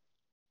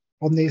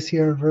on these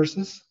here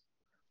verses.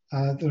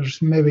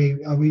 There's maybe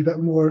a wee bit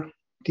more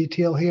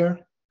detail here.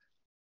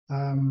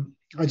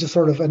 I just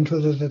sort of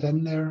included it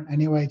in there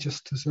anyway,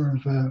 just to sort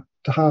of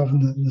to have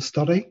in the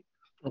study.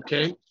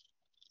 Okay,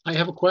 I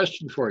have a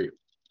question for you.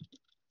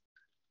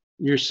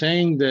 You're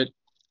saying that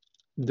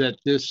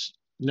this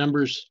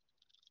Numbers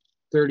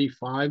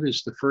 35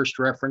 is the first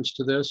reference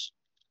to this?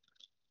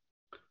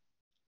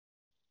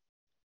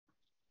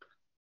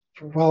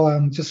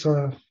 Well, just sort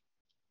of,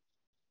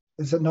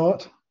 is it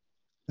not?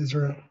 Is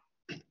there?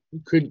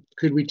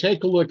 Could we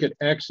take a look at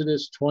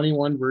Exodus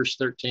 21, verse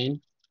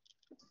 13?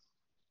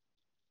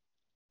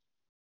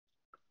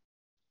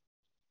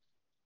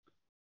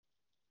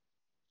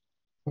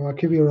 Well, I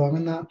could be wrong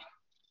in that.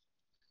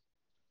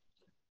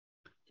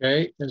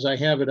 Okay, as I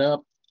have it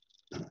up.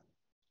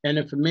 And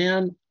if a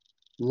man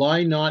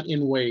lie not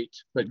in wait,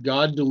 but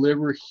God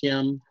deliver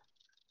him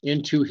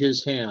into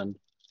his hand,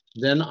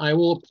 then I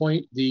will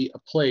appoint thee a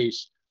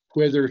place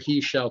whither he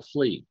shall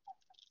flee.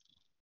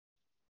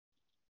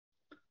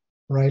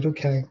 Right,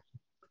 okay.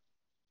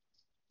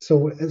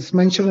 So it's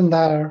mentioned in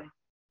there,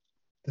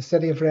 the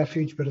city of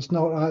refuge, but it's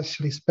not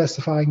actually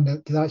specifying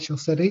the actual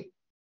city.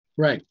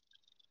 Right.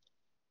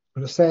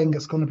 But it's saying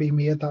it's going to be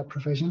made that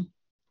provision.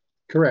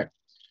 Correct.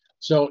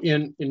 So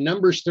in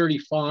Numbers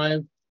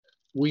 35,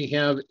 we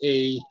have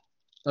a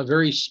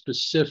very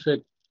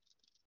specific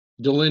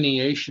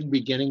delineation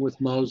beginning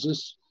with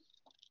Moses,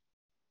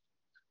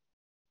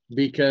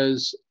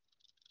 because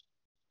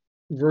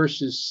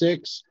verses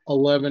 6,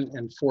 11,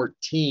 and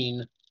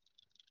 14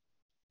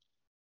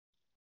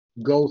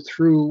 go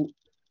through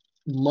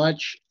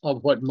much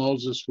of what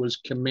Moses was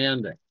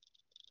commanding.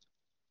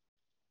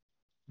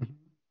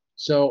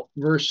 So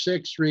verse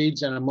 6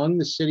 reads, and among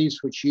the cities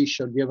which ye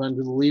shall give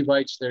unto the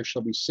Levites, there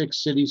shall be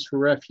 6 cities for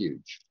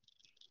refuge,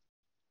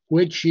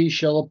 which ye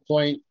shall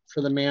appoint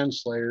for the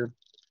manslayer,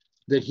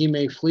 that he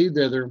may flee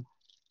thither,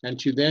 and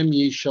to them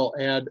ye shall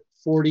add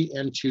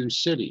 42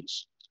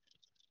 cities.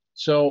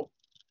 So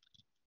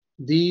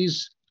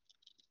these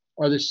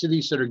are the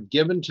cities that are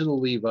given to the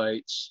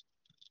Levites,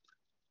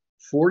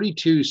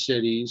 42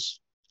 cities,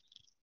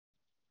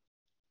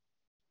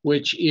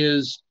 which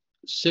is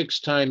 6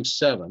 times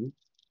 7,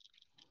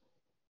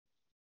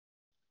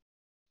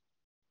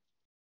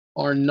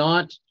 are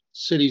not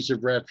cities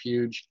of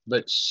refuge,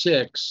 but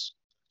 6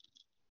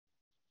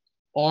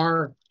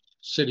 are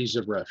cities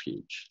of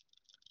refuge.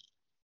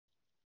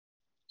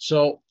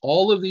 So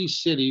all of these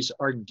cities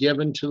are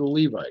given to the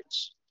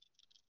Levites,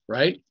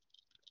 right?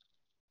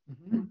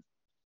 Mm-hmm.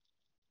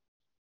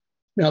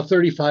 Now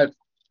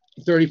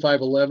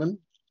 35:11,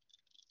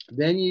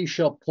 then ye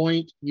shall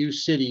appoint you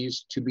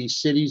cities to be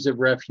cities of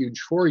refuge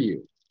for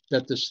you,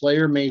 that the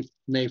slayer may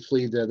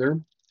flee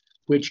thither,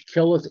 which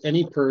killeth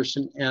any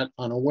person at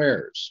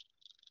unawares.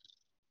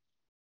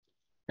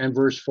 And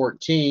verse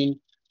 14,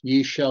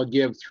 ye shall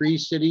give 3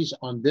 cities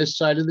on this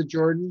side of the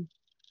Jordan,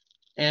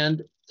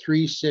 and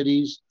 3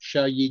 cities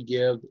shall ye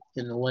give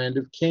in the land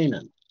of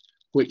Canaan,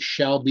 which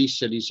shall be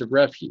cities of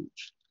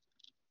refuge.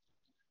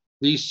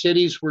 These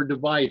cities were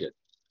divided.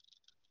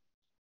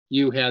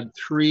 You had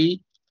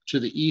 3 to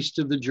the east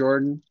of the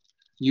Jordan.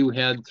 You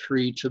had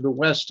 3 to the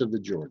west of the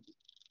Jordan.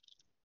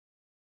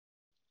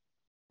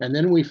 And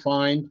then we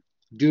find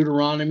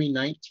Deuteronomy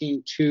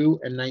 19:2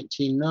 and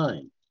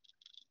 19:9.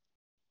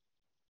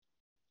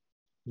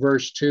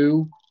 Verse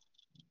 2,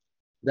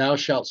 thou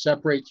shalt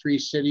separate 3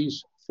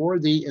 cities for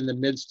thee in the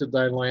midst of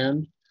thy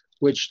land,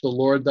 which the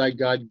Lord thy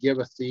God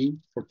giveth thee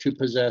for to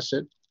possess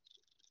it.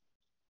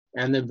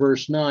 And then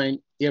verse 9,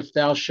 if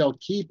thou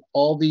shalt keep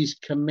all these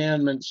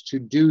commandments to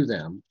do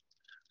them,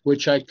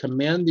 which I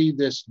command thee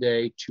this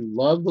day, to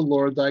love the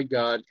Lord thy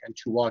God and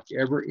to walk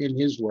ever in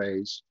his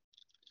ways,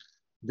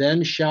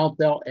 then shalt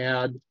thou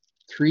add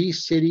 3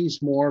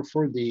 cities more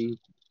for thee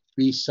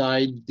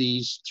beside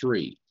these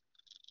 3.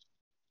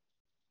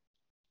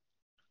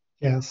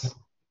 Yes.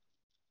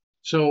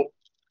 So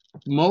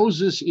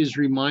Moses is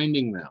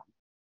reminding them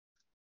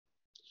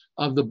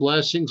of the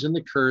blessings and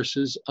the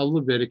curses of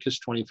Leviticus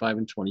 25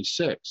 and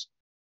 26.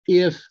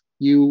 If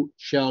you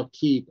shall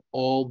keep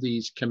all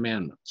these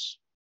commandments.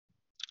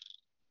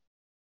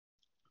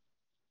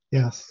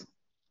 Yes.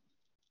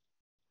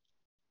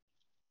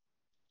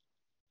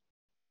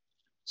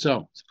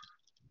 So,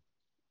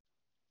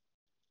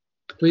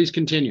 please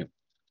continue.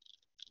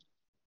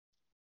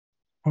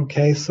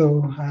 Okay,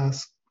 so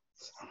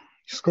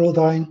scroll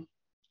down.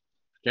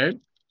 Okay.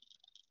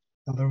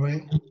 The other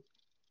way.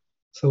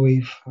 So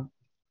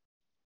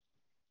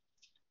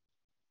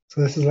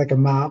this is like a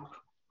map.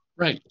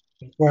 Right.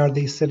 Where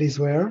these cities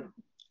were.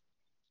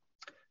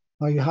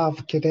 Now you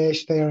have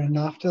Kadesh there in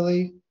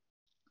Naphtali,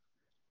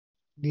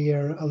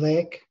 near a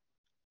lake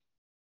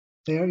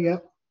there,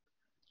 yep.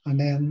 And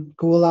then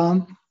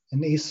Golan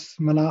in East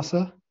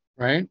Manasseh.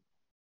 Right.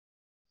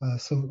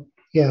 So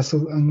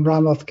and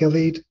Ramoth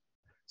Gilead.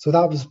 So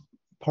that was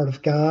part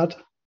of Gad.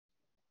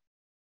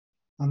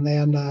 And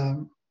then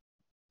in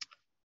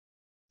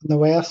the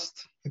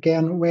west,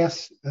 again,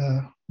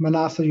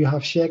 Manasseh, you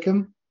have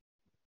Shechem.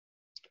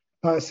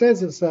 It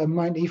says it's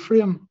Mount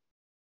Ephraim.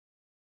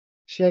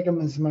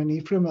 Shechem is Mount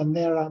Ephraim, and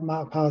there that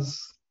map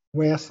has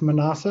West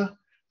Manasseh.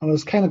 And I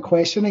was kind of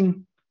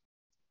questioning,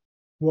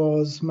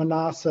 was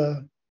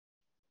Manasseh,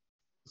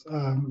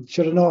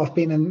 should it not have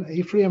been in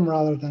Ephraim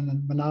rather than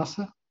in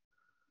Manasseh?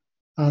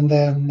 And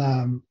then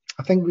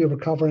I think we were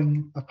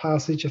covering a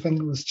passage, I think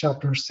it was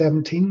chapter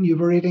 17, you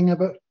were reading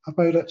about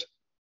it.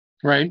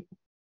 Right.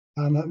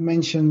 And it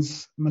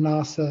mentions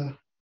Manasseh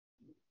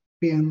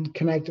being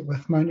connected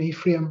with Mount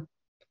Ephraim.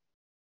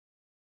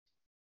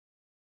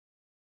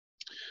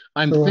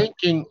 I'm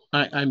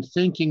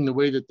thinking the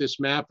way that this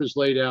map is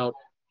laid out,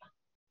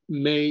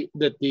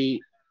 the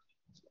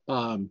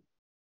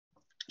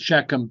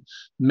Shechem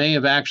may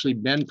have actually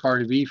been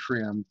part of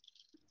Ephraim,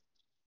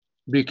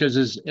 because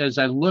as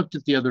I looked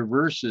at the other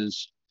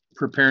verses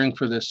preparing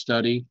for this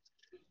study,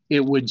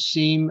 it would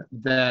seem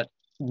that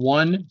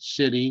one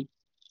city,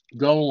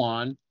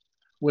 Golan,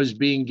 was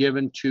being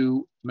given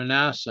to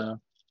Manasseh,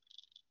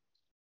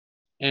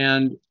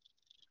 and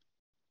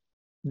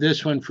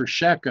this one for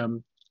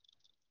Shechem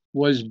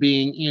was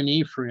being in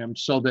Ephraim,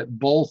 so that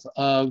both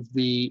of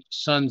the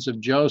sons of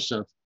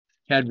Joseph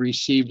had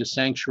received a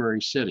sanctuary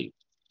city.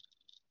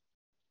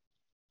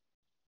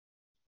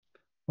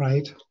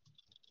 Right.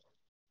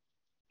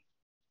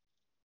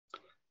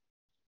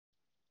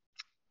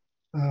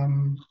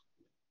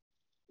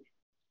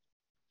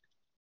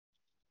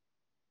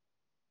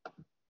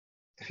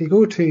 If you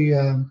go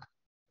to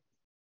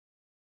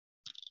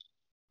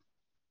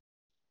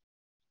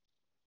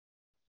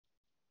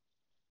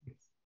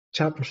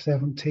chapter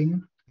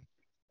 17.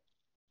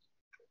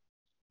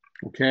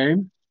 Okay.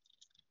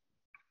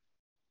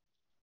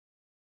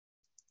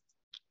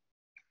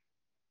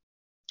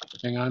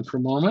 Hang on for a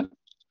moment.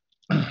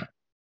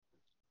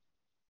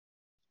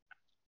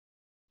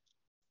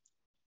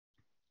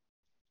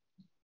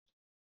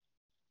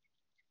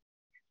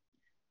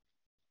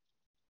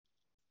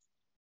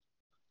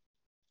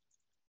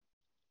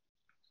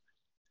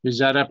 Is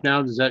that up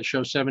now? Does that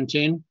show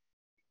 17?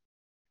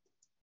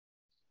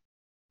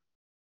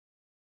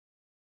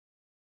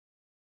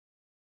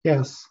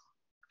 Yes.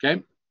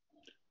 Okay.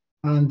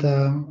 And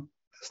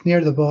it's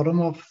near the bottom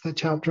of the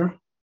chapter.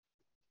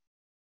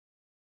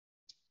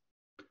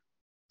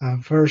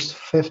 Verse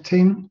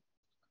 15.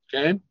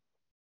 Okay.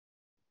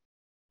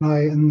 Now,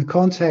 in the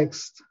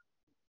context,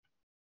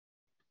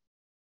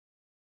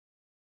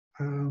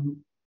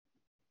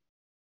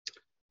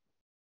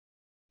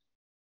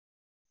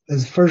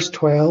 is verse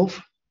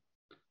 12.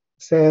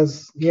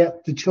 Says,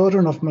 yet the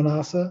children of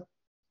Manasseh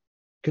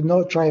could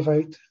not drive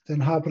out the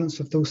inhabitants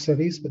of those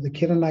cities, but the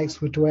Canaanites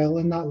would dwell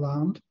in that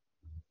land.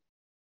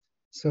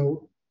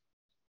 So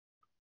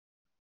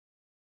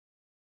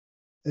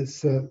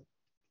it's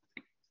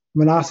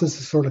Manasseh's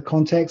the sort of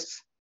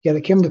context. Yet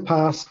it came to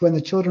pass when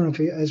the children of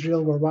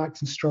Israel were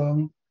waxing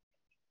strong,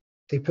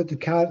 they put the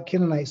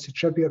Canaanites to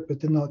tribute, but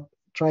did not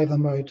drive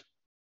them out.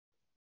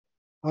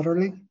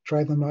 Utterly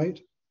drive them out.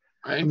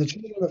 Right. And the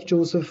children of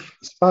Joseph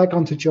spake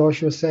unto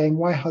Joshua, saying,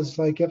 why hast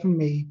thou given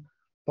me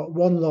but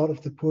one lot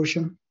of the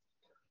portion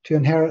to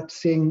inherit,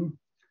 seeing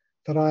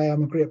that I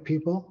am a great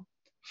people,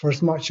 for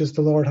as much as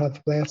the Lord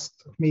hath blessed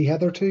me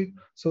hitherto?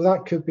 So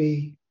that could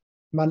be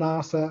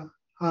Manasseh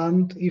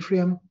and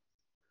Ephraim.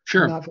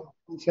 Sure. In that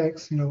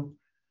context, And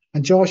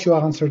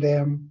Joshua answered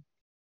them,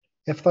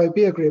 if thou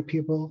be a great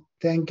people,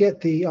 then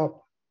get thee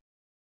up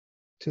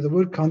to the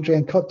wood country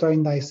and cut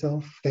down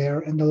thyself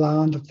there in the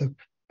land of the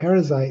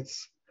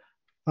Perizzites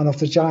and of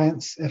the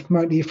giants, if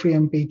Mount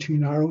Ephraim be too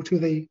narrow to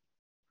thee.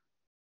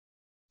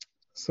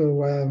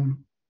 So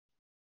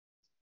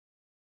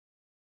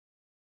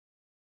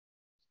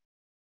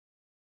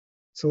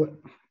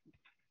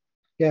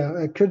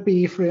it could be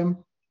Ephraim.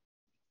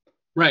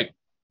 Right.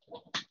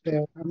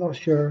 Yeah, I'm not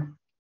sure,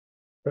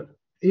 but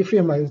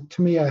Ephraim,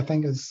 to me, I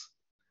think is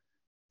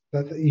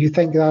that you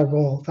think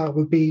that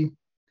would be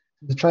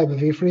the tribe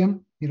of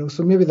Ephraim.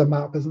 So maybe the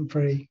map isn't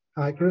very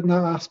accurate in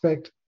that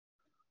aspect.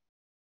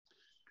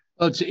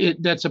 Well,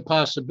 that's a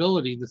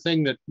possibility. The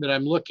thing that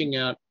I'm looking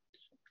at,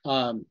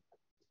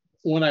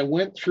 when I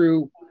went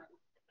through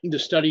the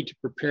study to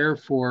prepare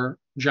for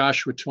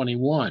Joshua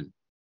 21,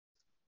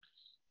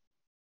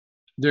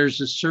 there's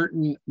a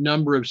certain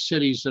number of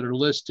cities that are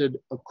listed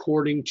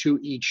according to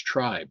each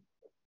tribe.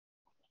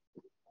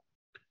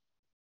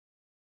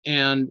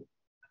 And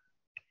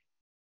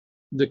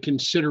the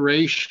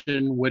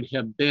consideration would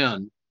have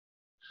been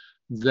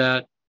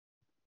that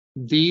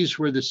these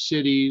were the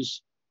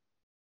cities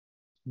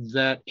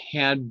that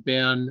had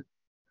been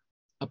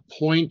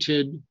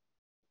appointed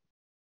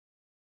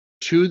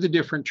to the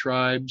different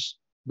tribes,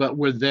 but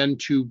were then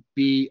to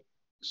be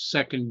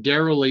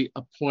secondarily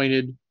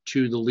appointed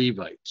to the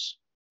Levites.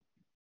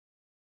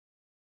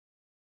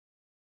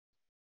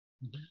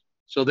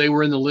 So they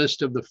were in the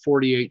list of the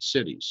 48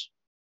 cities.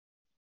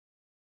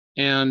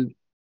 And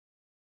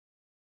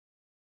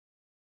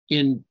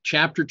in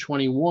chapter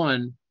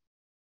 21,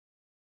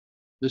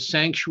 the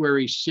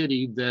sanctuary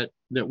city that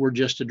we're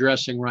just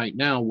addressing right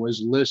now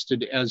was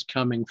listed as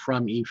coming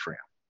from Ephraim.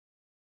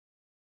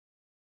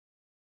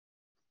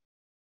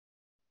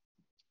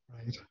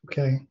 Right.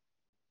 Okay.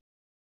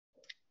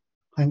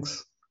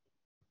 Thanks.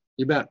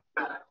 You bet.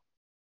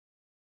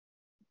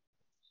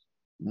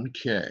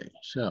 Okay,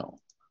 so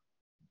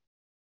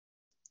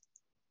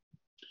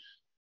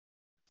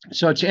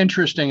it's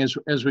interesting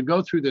as we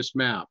go through this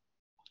map,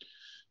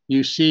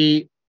 you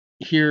see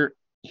here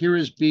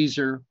is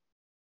Bezer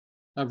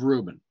of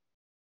Reuben.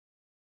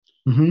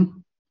 Mm-hmm.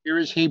 Here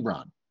is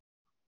Hebron.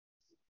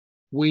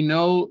 We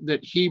know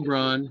that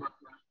Hebron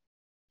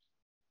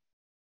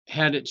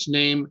had its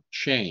name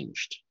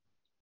changed.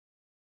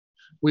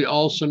 We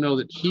also know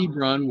that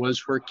Hebron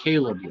was where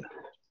Caleb lived.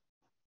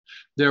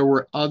 There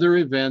were other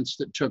events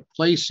that took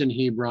place in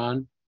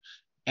Hebron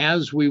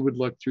as we would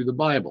look through the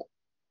Bible.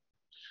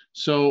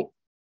 So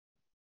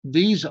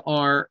these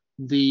are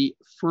the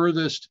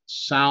furthest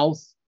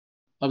south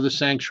of the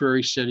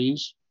sanctuary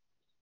cities.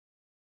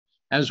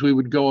 As we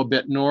would go a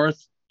bit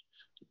north,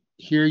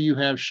 here you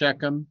have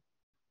Shechem,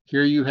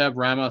 here you have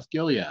Ramoth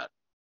Gilead.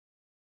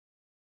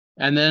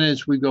 And then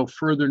as we go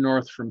further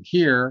north from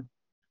here,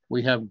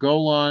 we have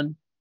Golan,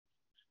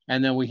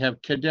 and then we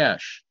have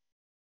Kadesh.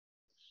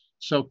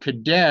 So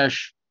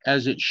Kadesh,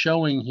 as it's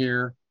showing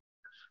here,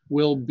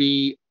 will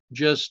be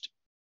due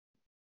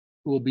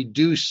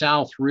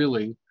south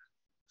really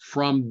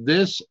from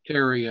this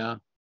area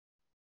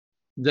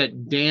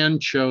that Dan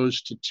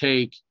chose to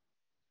take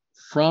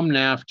from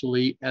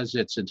Naphtali as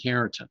its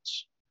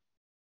inheritance.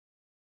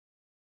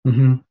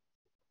 Mm-hmm.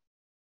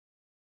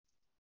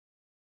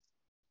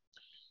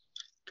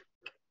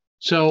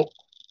 So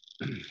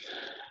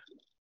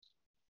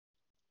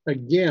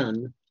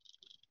again,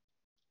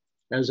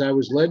 as I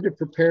was led to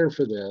prepare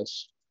for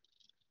this,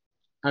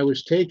 I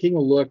was taking a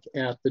look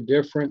at the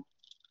different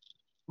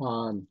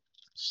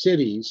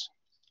cities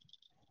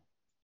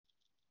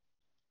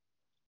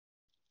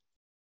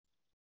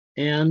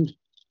and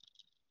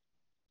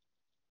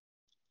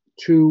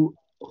to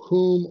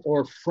whom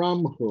or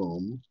from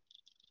whom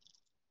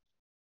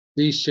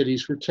these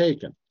cities were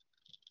taken.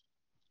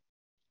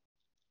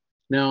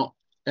 Now,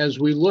 as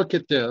we look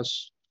at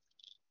this,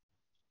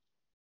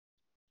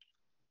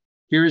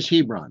 here's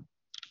Hebron.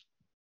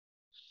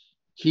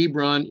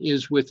 Hebron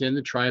is within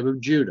the tribe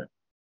of Judah.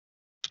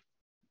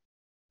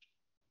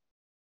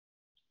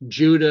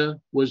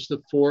 Judah was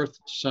the fourth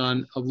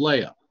son of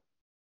Leah.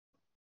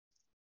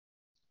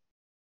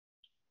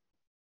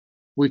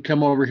 We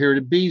come over here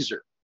to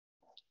Bezer.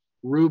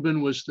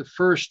 Reuben was the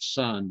first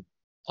son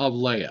of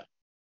Leah.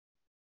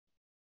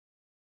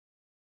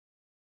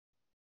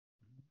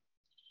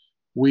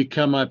 We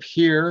come up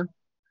here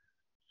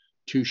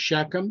to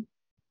Shechem,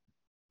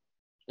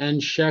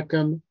 and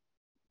Shechem,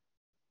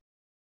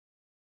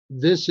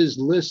 this is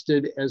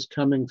listed as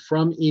coming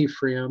from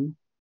Ephraim.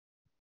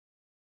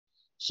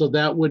 So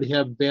that would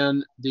have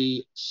been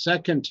the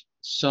second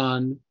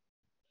son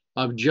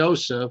of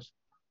Joseph,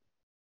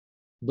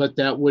 but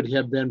that would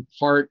have been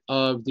part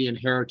of the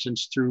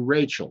inheritance through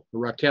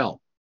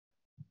Raquel.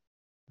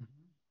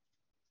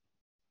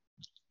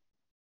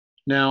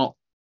 Now,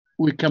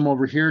 we come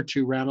over here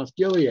to Ramoth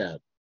Gilead.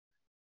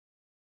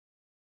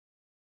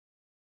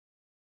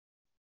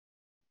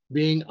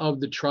 Being of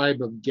the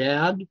tribe of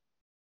Gad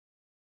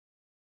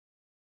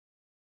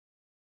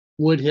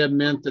would have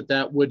meant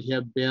that would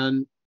have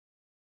been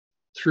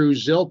through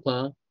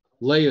Zilpah,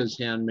 Leah's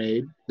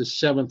handmaid, the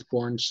seventh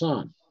born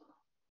son.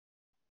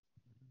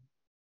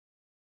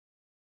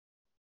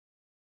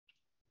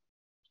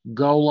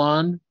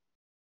 Golan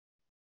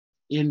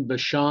in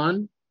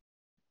Bashan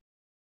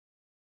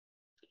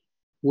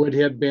would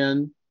have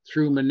been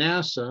through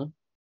Manasseh,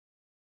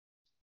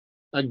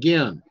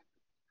 again,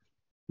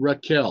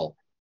 Raquel.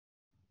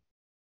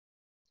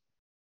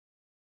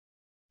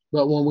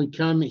 But when we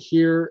come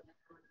here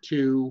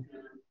to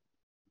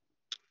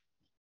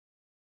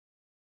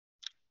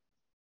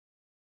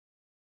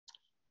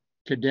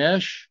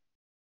Kadesh,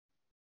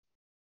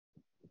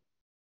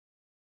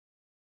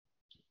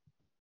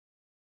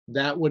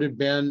 that would have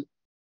been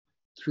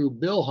through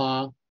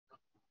Bilhah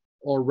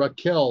or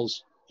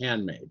Rachel's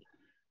handmaid,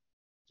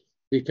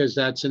 because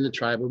that's in the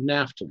tribe of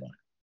Naphtali.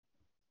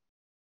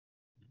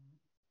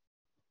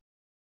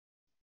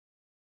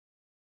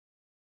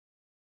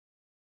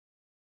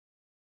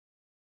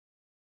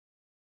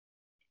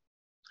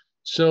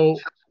 So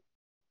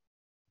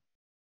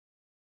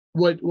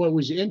what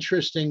was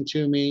interesting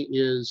to me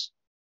is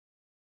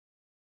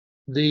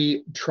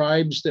the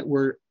tribes that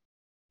were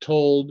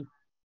told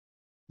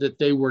that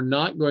they were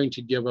not going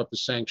to give up a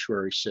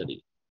sanctuary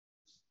city,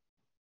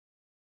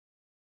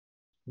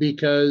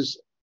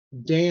 because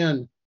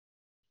Dan,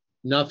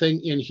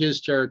 nothing in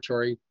his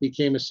territory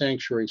became a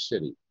sanctuary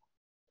city.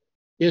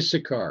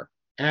 Issachar,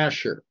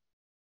 Asher,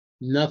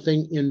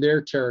 nothing in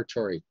their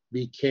territory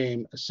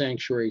became a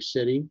sanctuary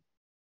city.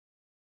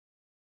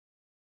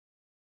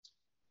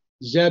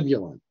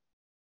 Zebulun,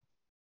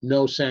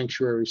 no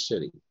sanctuary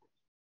city.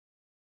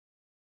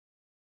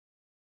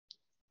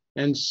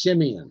 And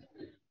Simeon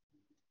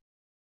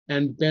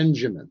and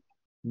Benjamin,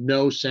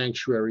 no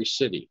sanctuary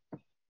city.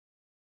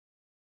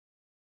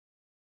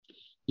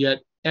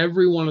 Yet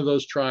every one of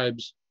those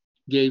tribes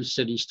gave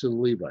cities to the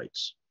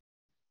Levites.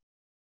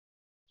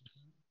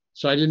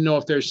 So I didn't know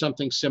if there's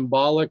something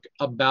symbolic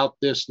about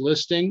this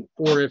listing,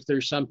 or if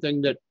there's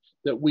something that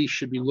we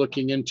should be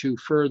looking into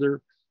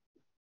further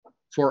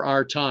for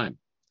our time.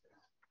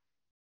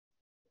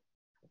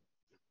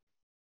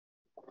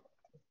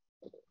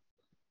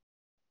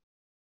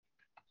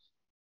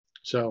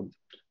 So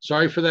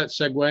sorry for that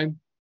segue.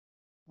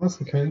 That's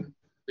okay.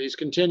 Please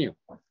continue.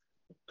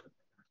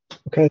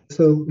 Okay,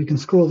 so we can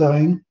scroll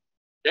down.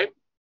 Okay.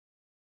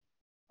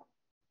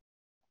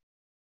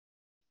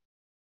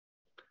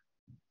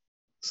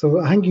 So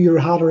I think you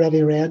had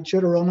already read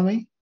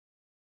Deuteronomy.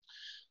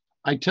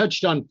 I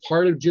touched on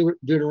part of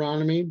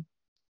Deuteronomy,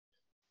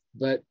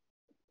 but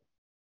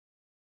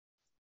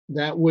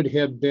that would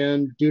have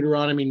been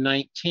Deuteronomy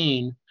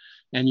 19,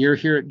 and you're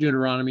here at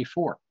Deuteronomy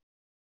 4.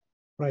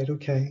 Right,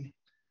 okay.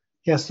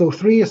 Yeah, so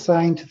 3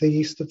 assigned to the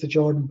east of the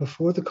Jordan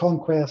before the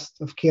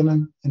conquest of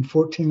Canaan in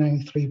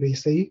 1493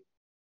 BC.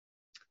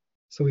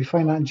 So we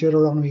find that in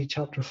Deuteronomy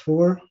chapter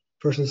 4,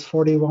 verses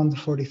 41 to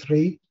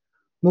 43.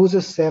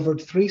 Moses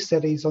severed 3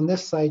 cities on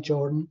this side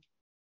Jordan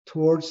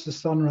towards the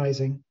sun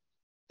rising,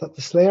 that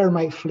the slayer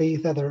might flee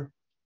thither,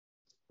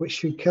 which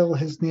should kill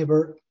his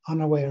neighbour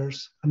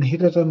unawares, and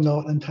heeded him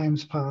not in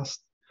times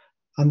past,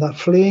 and that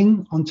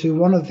fleeing unto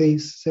one of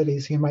these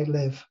cities he might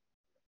live,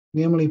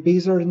 namely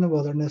Bezer in the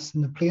wilderness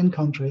in the plain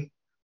country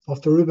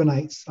of the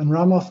Reubenites, and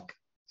Ramoth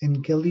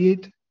in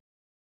Gilead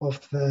of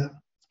the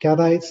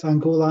Gadites,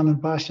 and Golan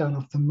and Bashan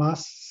of the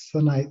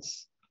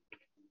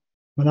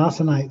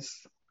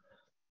Manassanites.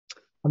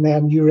 And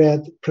then you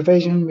read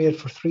provision made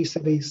for 3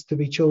 cities to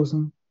be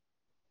chosen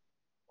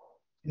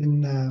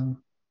in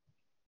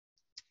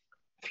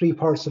 3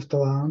 parts of the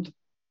land.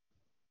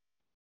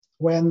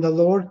 When the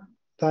Lord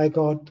thy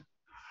God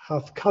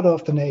hath cut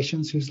off the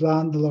nations whose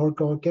land the Lord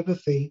God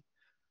giveth thee,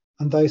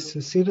 and thou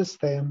succeedest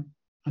them,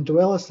 and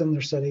dwellest in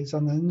their cities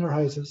and in their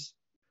houses,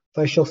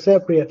 thou shalt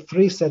separate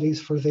 3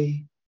 cities for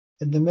thee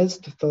in the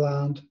midst of the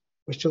land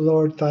which the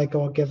Lord thy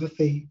God giveth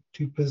thee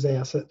to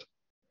possess it.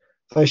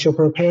 Thou shalt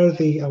prepare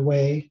thee a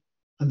way,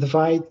 and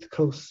divide the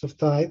coasts of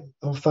thy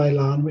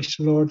land which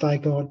the Lord thy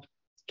God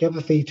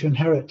giveth thee to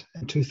inherit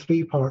into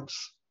 3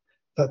 parts,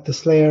 that the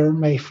slayer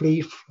may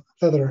flee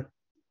thither.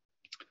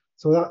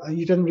 So that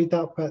you didn't read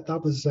that, but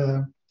that was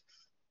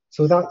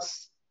so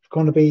that's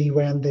going to be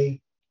when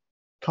they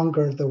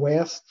conquer the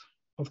west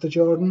of the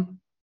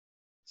Jordan.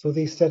 So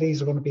these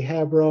cities are going to be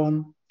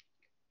Hebron,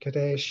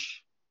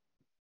 Kadesh,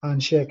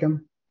 and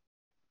Shechem.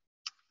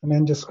 And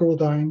then just scroll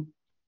down.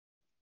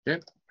 Okay.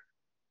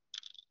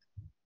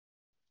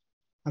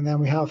 And then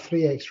we have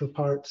 3 extra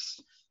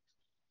parts,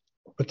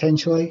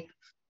 potentially.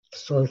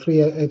 So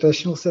 3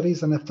 additional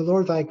cities. And if the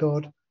Lord thy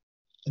God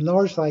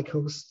enlarge thy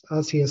coast,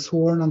 as he has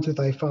sworn unto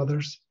thy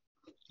fathers,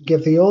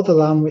 give thee all the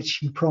land which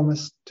he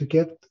promised to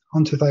give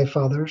unto thy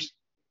fathers,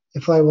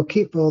 if thou wilt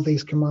keep all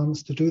these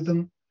commandments to do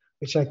them,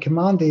 which I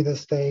command thee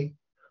this day,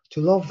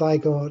 to love thy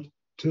God,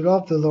 to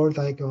love the Lord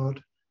thy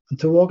God, and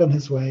to walk in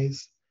his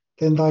ways,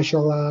 then thou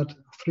shalt add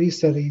 3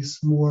 cities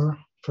more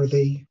for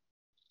thee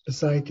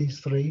beside these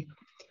 3.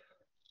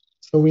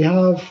 So we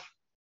have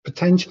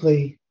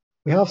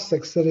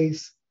 6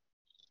 cities,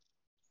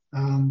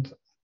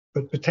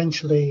 but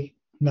potentially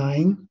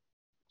 9.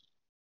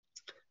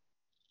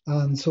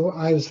 And so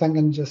I was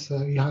thinking just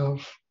you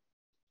have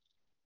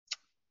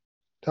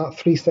that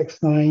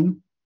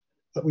 369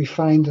 that we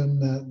find in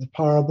the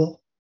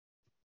parable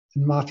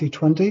in Matthew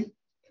 20.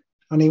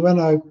 And he went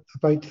out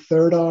about the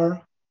 3rd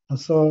hour and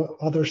saw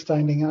others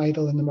standing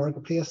idle in the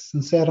marketplace,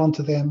 and said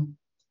unto them,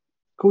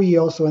 Go ye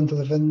also into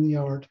the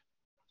vineyard,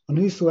 and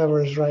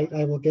whosoever is right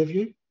I will give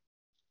you,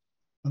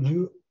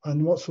 and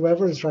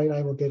whatsoever is right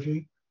I will give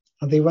you.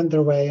 And they went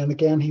their way, and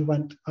again he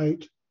went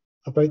out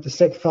about the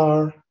 6th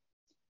hour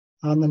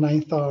and the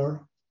 9th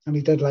hour, and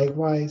he did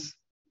likewise.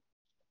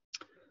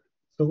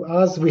 So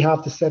as we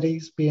have the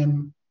cities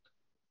being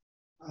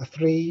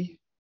 3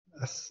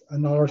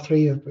 another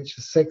 3, which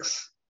is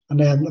 6, and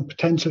then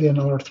potentially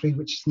another 3,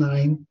 which is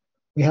 9.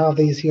 We have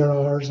these here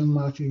hours in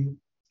Matthew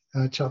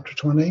chapter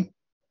 20.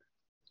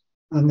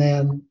 And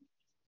then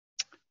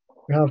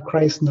we have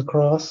Christ on the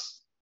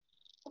cross.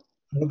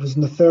 And it was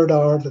in the 3rd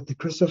hour that they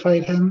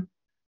crucified him.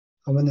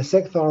 And when the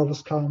 6th hour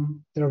was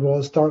come, there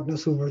was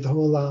darkness over the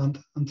whole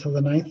land until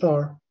the 9th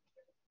hour.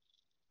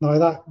 Now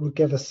that would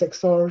give us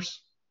 6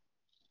 hours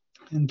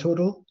in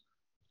total.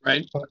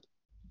 Right.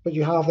 But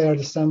you have there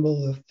the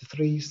symbol of the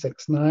 3,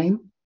 6, 9.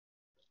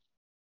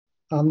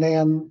 And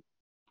then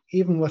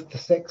even with the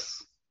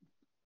 6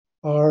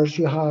 hours,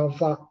 you have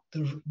that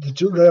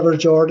the River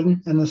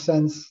Jordan, in a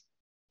sense,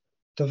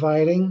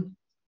 dividing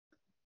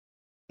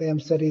them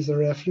cities of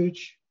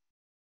refuge.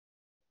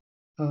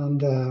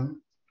 And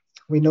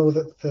we know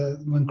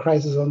that when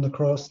Christ is on the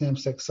cross, them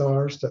 6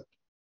 hours, that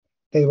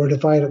they were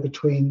divided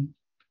between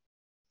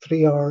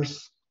 3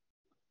 hours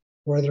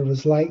where there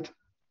was light,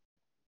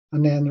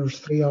 and then there was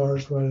 3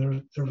 hours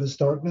where there was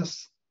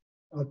darkness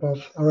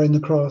around the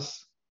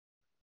cross.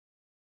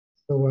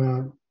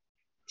 So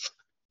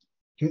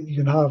you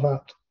can have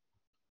that.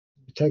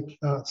 You take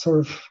that sort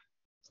of,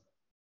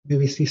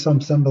 maybe see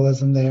some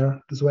symbolism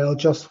there as well,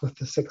 just with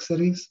the 6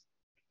 cities.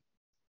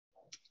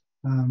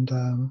 And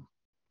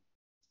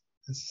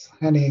is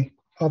any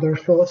other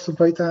thoughts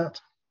about that?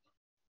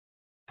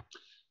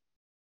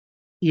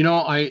 You know,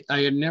 I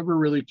had never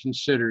really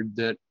considered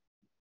that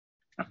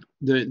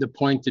the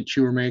point that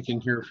you were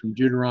making here from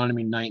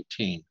Deuteronomy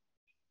 19,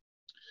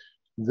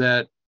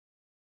 that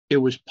it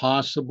was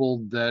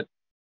possible that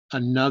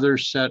another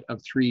set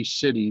of 3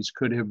 cities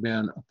could have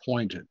been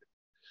appointed.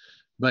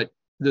 But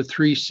the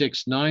 3,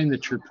 6, 9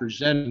 that you're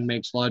presenting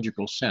makes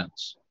logical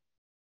sense,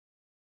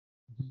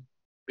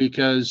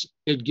 because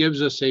it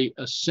gives us a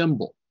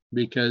symbol.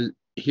 Because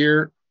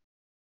here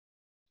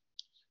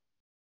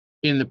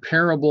in the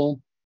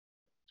parable,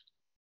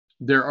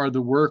 there are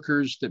the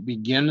workers that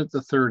begin at the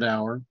 3rd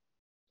hour.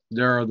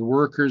 There are the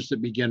workers that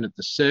begin at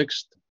the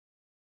 6th.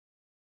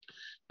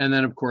 And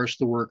then, of course,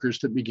 the workers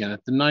that begin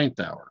at the 9th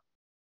hour.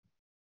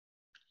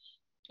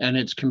 And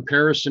it's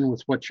comparison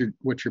with what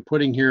you're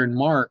putting here in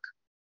Mark,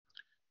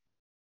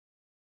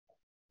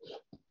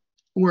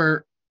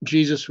 where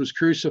Jesus was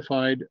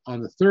crucified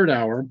on the 3rd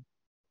hour.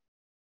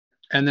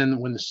 And then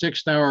when the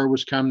 6th hour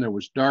was come, there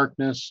was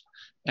darkness,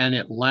 and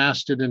it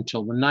lasted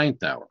until the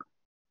 9th hour.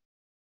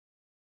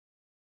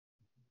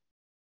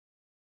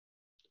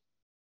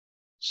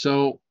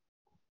 So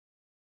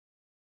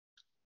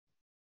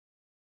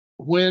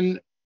when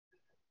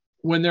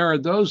there are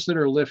those that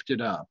are lifted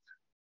up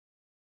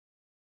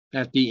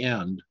at the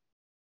end,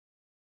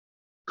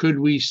 could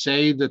we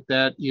say that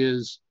that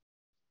is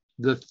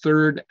the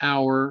 3rd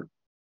hour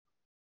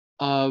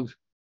of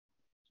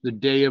the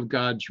day of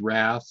God's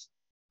wrath?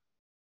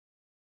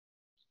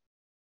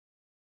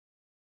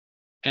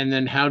 And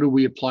then how do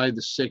we apply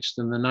the 6th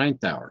and the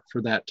 9th hour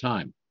for that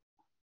time?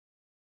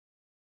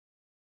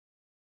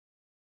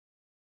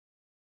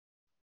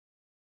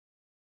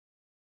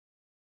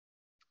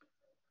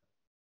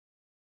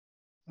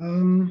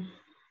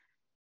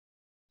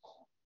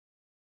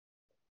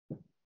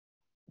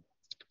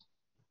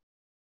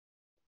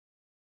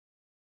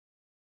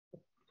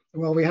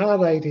 Well, we had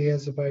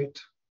ideas about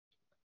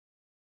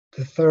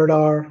the 3rd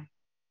hour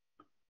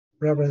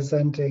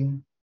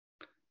representing,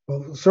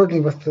 well,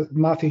 certainly with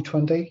Matthew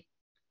 20,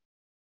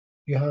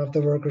 you have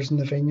the workers in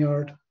the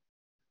vineyard.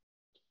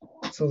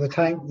 So the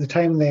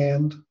time they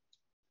end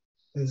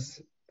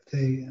is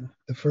the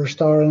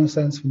 1st hour, in a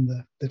sense,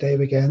 when the day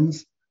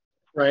begins.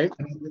 Right.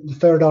 And the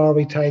 3rd hour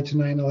we tied to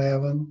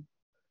 9/11.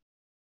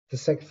 The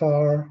 6th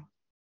hour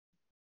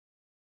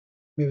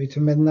maybe to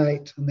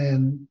midnight, and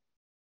then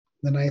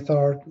the 9th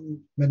hour,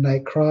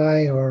 midnight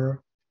cry,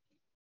 or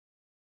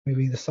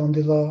maybe the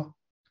Sunday law.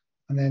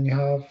 And then you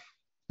have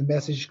the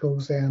message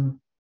goes in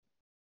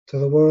to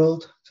the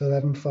world, to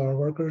 11th hour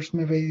workers.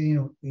 Maybe,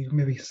 you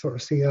maybe sort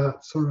of see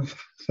that sort of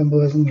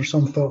symbolism. There's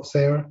some thoughts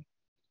there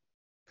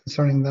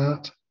concerning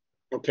that.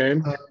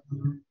 Okay.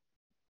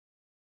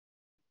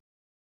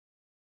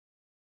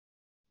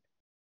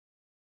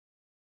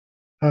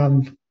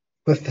 And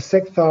with the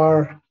 6th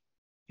hour,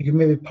 you can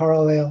maybe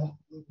parallel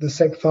the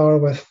 6th hour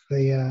with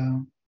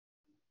the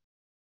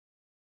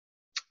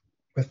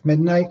with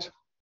midnight.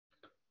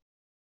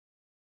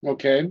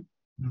 Okay.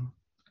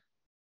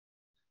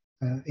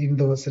 Even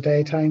though it's the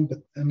daytime, but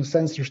in a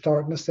sense there's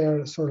darkness there.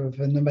 It's sort of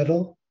in the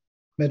middle,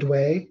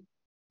 midway.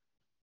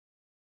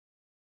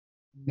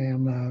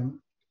 And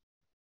then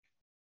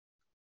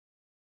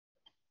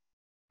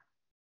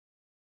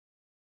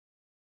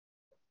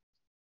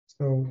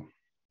so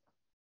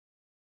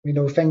we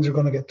know things are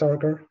going to get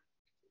darker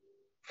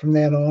from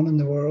then on in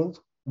the world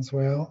as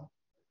well.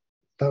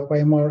 That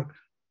way, Mark.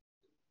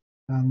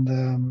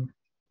 And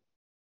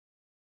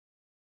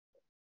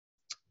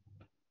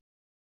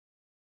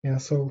yeah,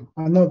 so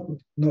I'm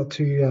not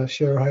too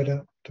sure how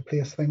to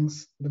place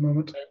things at the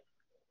moment.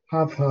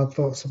 I've had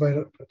thoughts about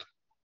it, but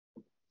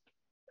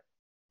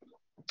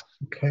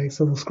okay,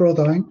 so we'll scroll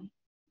down.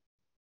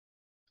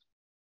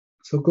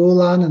 So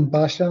Golan and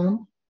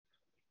Bashan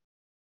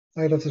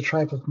out of the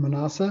tribe of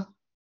Manasseh.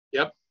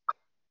 Yep.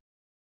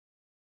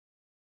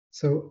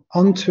 So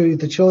unto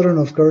the children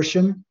of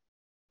Gershon,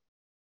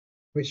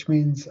 which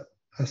means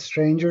a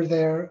stranger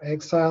there,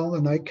 exile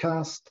and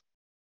outcast,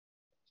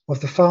 of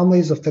the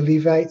families of the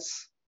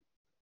Levites,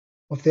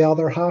 of the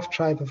other half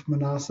tribe of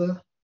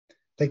Manasseh,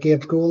 they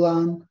gave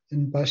Golan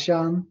in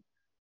Bashan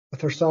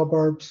with her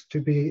suburbs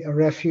to be a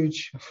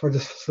refuge for the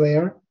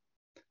slayer,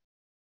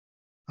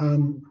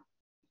 and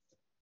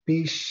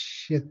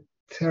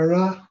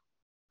Bishitera,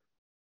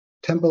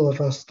 temple of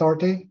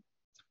Astarte,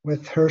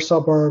 with her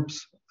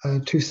suburbs,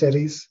 2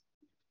 cities.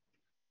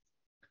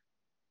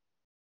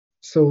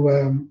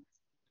 So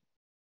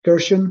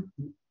Gershon,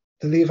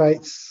 the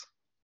Levites,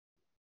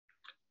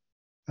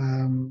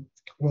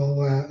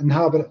 will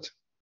inhabit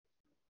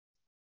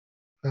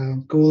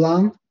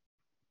Golan.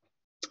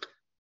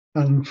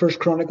 And 1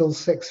 Chronicles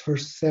 6,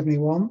 verse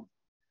 71,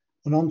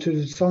 and unto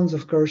the sons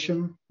of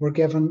Gershon were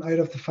given out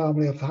of the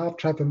family of the half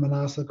tribe of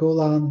Manasseh,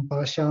 Golan and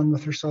Bashan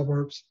with their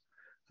suburbs.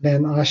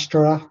 And then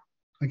Ashtoreth,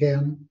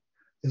 again,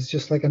 is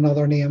just like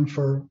another name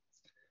for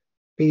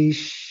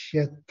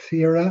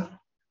Bishethira.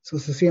 So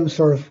it's the same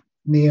sort of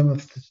name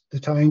of the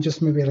town,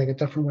 just maybe like a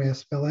different way of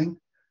spelling,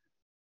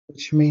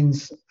 which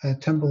means a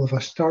temple of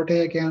Astarte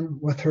again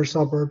with her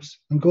suburbs.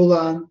 And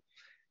Golan,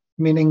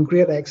 meaning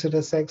great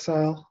exodus,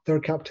 exile, their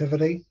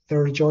captivity,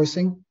 their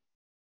rejoicing.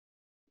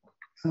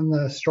 And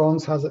the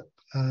Strong's has it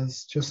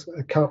as just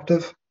a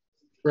captive.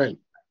 Right.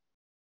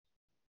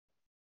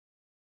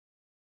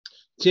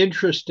 It's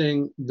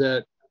interesting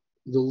that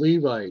the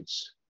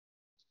Levites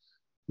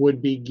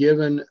would be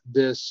given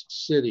this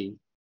city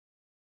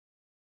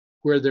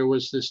where there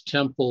was this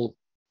temple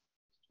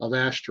of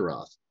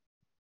Ashtaroth.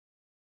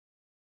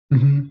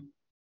 Mm-hmm.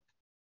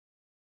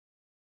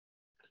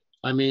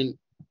 I mean,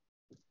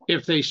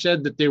 if they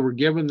said that they were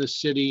given the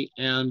city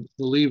and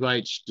the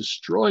Levites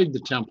destroyed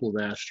the temple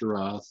of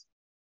Ashtaroth,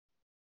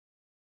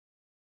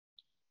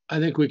 I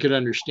think we could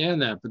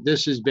understand that. But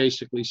this is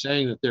basically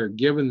saying that they're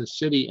given the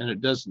city and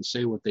it doesn't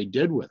say what they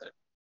did with it.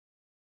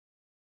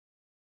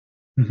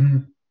 Mm-hmm.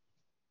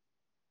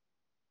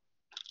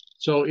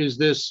 So is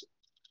this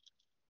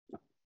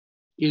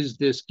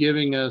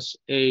giving us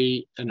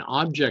an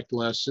object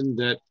lesson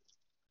that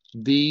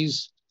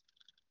these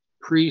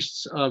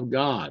priests of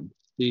God,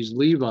 these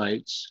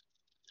Levites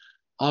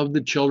of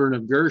the children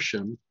of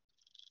Gershon,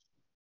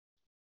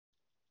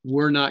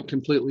 were not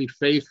completely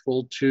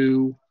faithful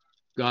to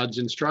God's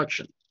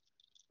instruction?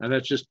 And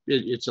that's just,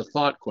 it's a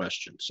thought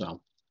question.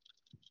 So.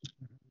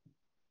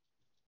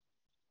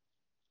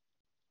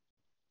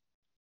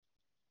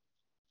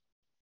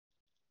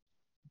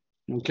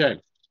 Okay.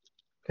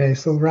 Okay,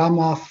 so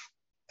Ramoth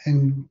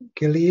in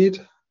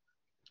Gilead.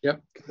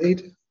 Yep.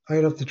 Gilead,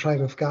 out of the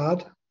tribe of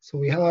Gad. So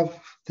we have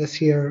this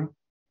here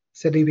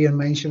city being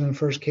mentioned in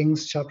 1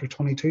 Kings chapter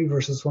 22,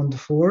 verses 1 to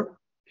 4.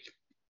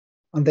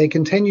 And they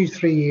continued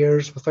 3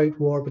 years without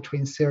war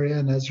between Syria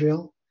and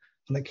Israel.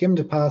 And it came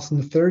to pass in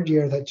the 3rd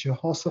year that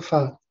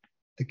Jehoshaphat,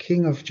 the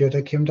king of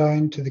Judah, came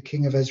down to the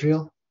king of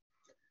Israel.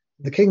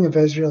 The king of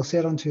Israel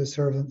said unto his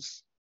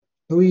servants,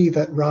 Know ye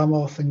that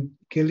Ramoth in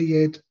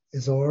Gilead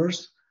is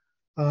ours,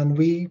 and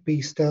we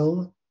be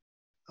still,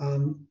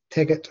 and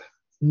take it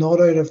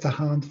not out of the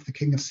hand of the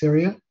king of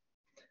Syria?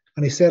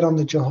 And he said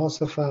unto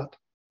Jehoshaphat,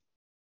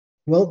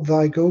 Wilt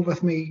thou go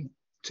with me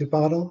to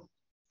battle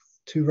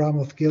to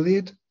Ramoth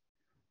Gilead?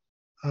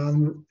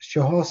 And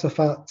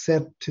Jehoshaphat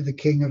said to the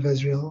king of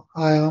Israel,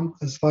 I am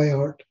as thou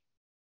art,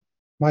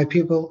 my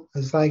people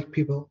as thy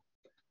people,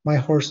 my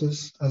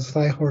horses as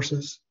thy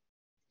horses.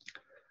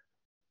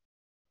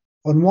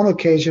 On one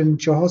occasion,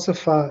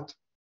 Jehoshaphat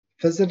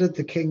visited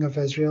the king of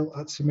Israel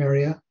at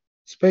Samaria.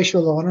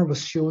 Special honor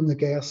was shown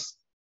the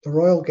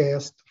royal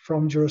guest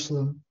from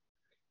Jerusalem.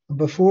 And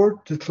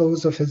before the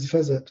close of his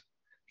visit,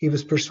 he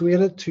was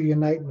persuaded to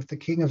unite with the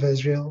king of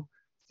Israel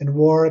in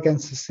war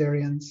against the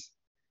Syrians.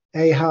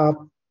 Ahab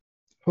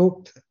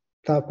hoped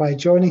that by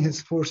joining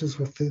his forces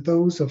with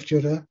those of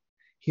Judah,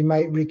 he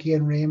might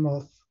regain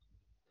Ramoth,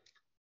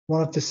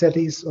 one of the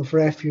cities of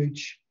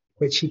refuge,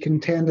 which he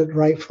contended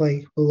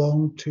rightfully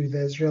belonged to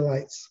the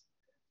Israelites.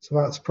 So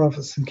that's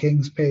Prophets and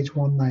Kings, page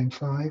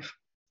 195.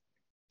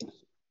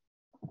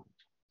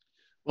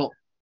 Well,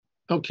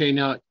 okay,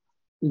 now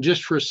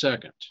just for a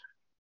second.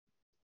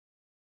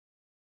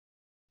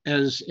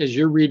 As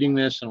you're reading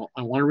this, and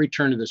I want to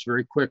return to this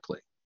very quickly,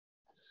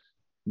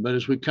 but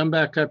as we come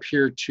back up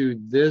here to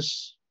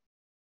this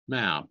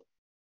map,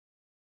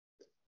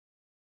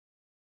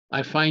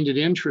 I find it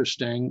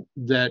interesting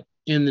that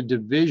in the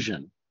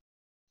division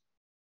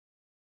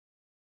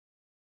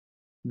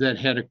that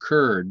had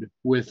occurred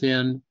with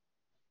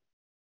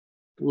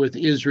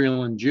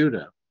Israel and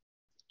Judah,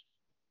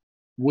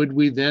 would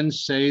we then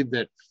say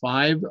that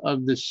 5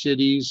 of the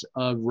cities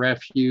of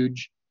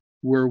refuge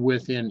were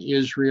within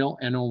Israel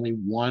and only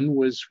 1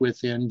 was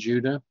within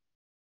Judah?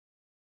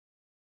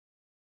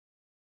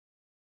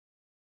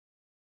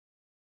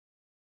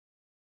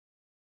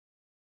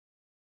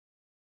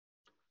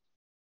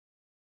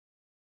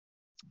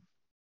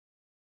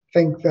 I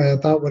think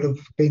that would have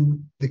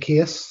been the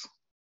case.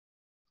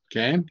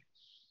 Okay.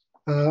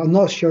 I'm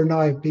not sure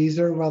now,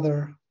 Bezer,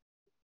 whether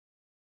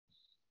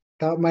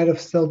that might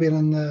have still been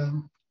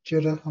in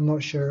Judah. I'm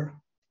not sure.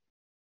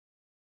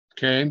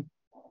 Okay.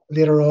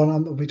 Later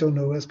on, we don't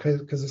know. It's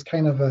because it's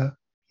kind of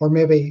or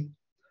maybe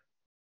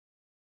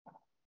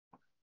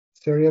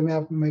Syria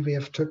maybe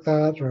have took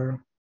that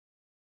or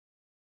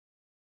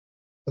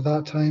at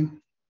that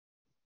time.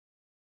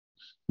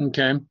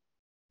 Okay.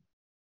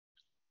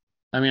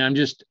 I mean,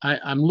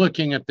 I'm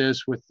looking at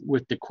this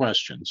with the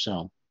question.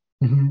 So,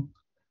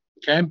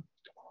 okay.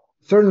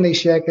 Certainly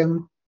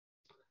Shechem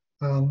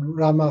and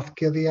Ramoth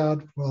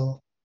Gilead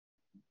will.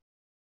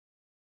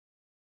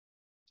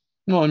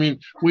 Well, I mean,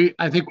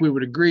 I think we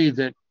would agree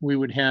that we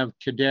would have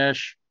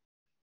Kadesh,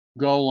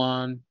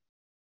 Golan,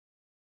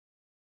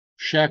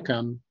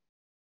 Shechem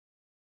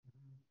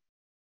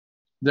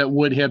that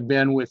would have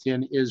been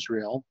within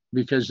Israel,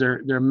 because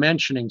they're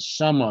mentioning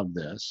some of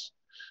this,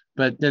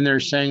 but then they're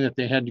saying that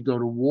they had to go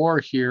to war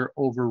here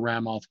over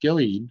Ramoth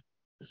Gilead.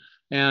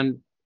 And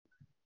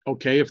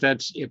okay, if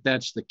that's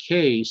the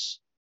case,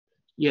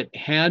 it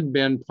had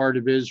been part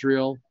of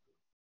Israel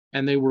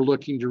and they were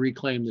looking to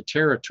reclaim the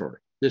territory.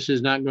 This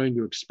is not going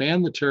to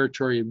expand the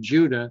territory of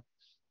Judah.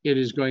 It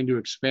is going to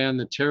expand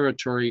the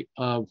territory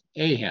of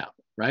Ahab,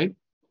 right?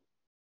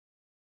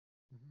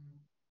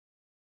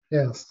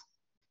 Yes.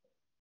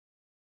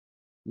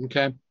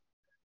 Okay.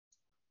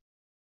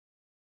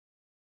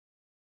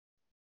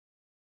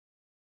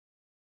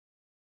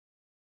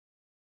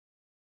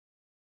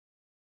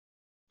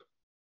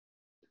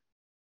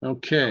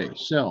 Okay,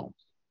 so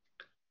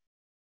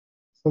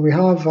we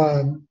have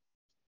South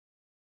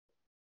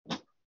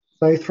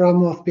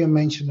Ramoth being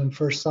mentioned in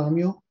 1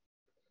 Samuel.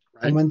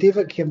 Right. And when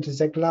David came to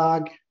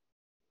Ziklag,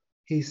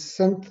 he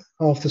sent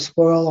off the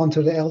spoil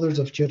unto the elders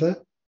of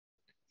Judah,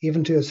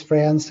 even to his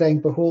friends,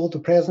 saying, Behold, the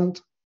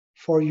present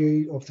for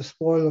you of the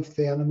spoil of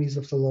the enemies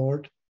of the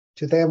Lord,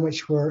 to them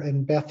which were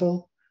in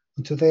Bethel,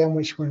 and to them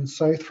which were in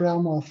South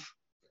Ramoth,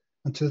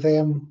 and to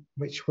them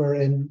which were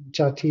in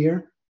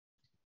Jatir.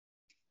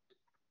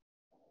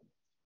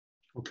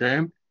 Okay.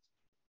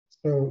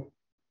 So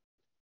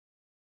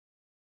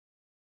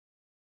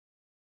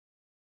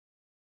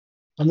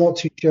I'm not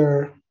too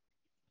sure.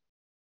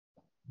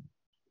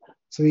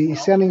 So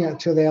he's sending it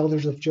to the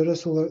elders of Judah.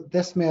 So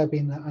this may have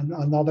been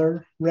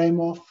another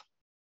Ramoth.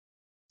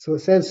 So it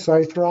says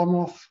South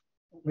Ramoth,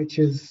 which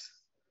is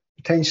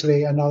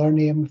potentially another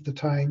name of the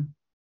town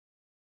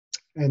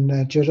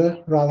in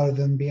Judah rather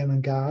than being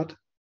in Gad.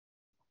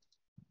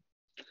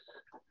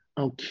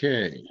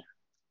 Okay.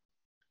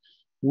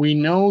 We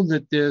know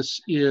that this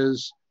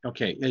is,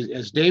 okay,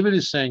 as David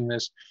is saying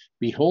this,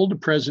 behold a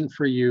present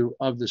for you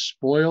of the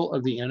spoil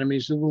of the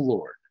enemies of the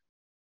Lord.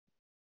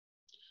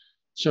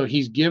 So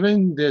he's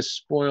giving this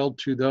spoil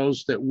to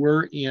those that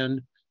were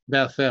in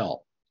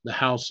Bethel, the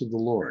house of the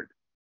Lord.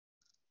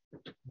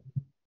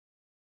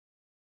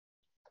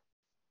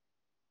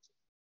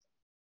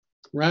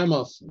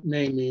 Ramoth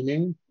name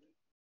meaning?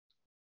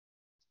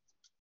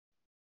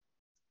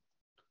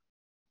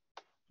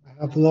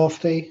 I have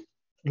lofty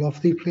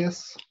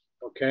place.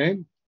 Okay.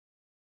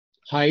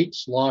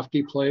 Heights,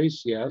 lofty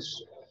place,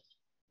 yes.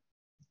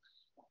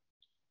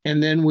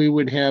 And then we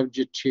would have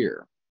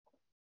Jatir.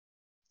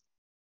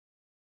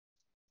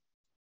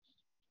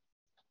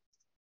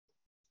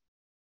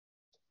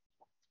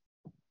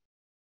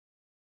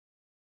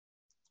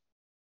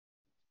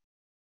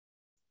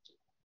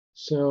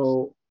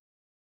 So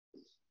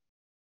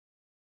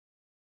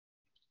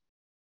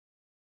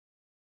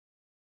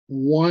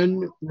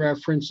one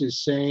reference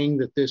is saying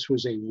that this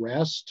was a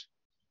rest.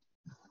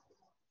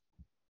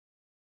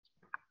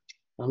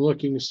 I'm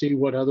looking to see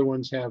what other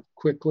ones have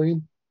quickly.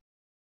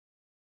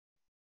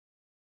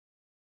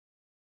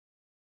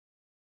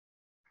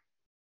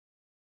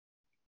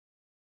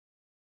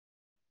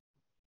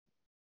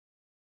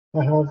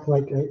 I have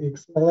like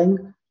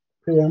excelling,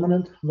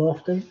 preeminent,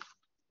 lofty.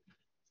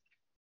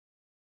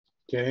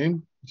 Okay.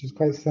 Which is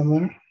quite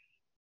similar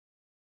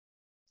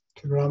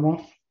to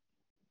Ramoth.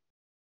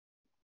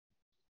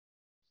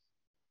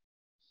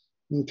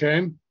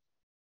 Okay.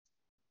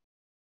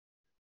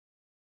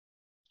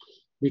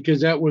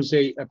 Because that was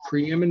a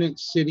preeminent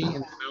city in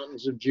the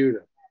mountains of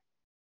Judah.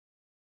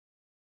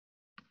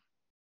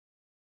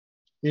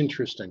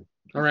 Interesting.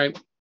 All right.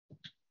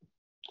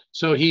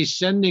 So he's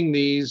sending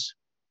these.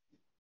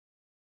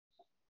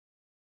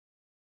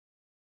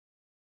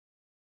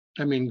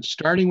 I mean,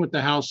 starting with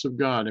the house of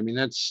God. I mean,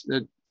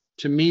 that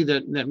to me,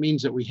 that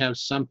means that we have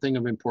something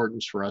of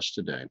importance for us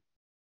today.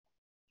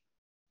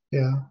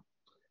 Yeah.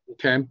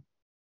 Okay.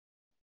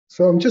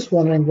 So I'm just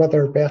wondering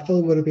whether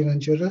Bethel would have been in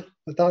Judah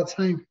at that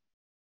time.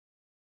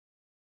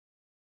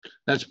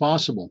 That's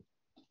possible.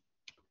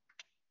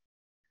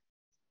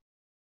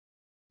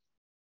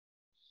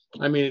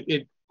 I mean,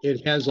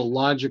 it has a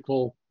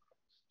logical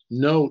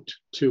note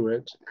to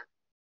it.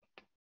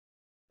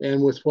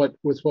 And with what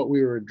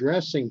we were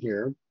addressing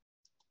here,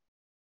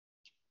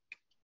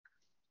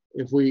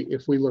 if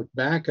we look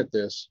back at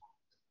this,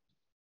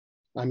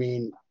 I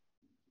mean,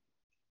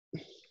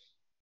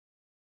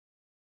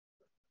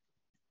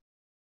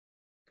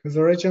 Because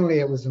originally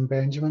it was in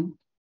Benjamin,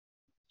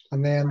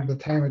 and then the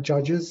time of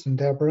Judges in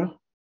Deborah,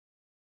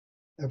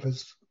 it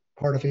was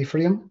part of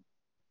Ephraim.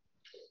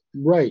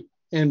 Right.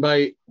 And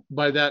by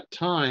that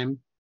time,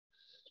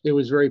 it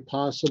was very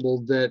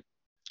possible that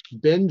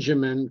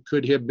Benjamin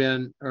could have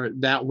been, or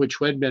that which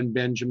had been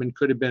Benjamin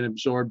could have been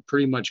absorbed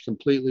pretty much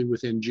completely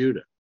within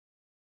Judah.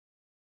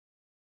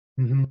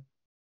 Mm-hmm.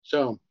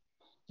 So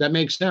that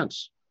makes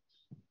sense.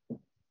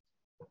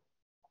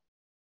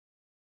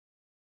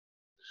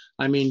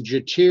 I mean,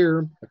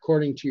 Jatir,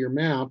 according to your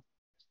map,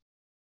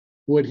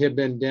 would have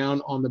been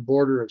down on the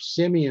border of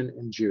Simeon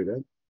and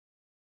Judah.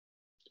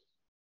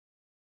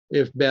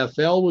 If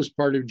Bethel was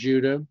part of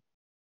Judah,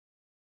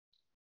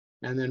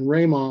 and then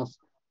Ramoth,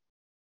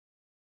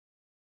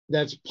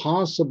 that's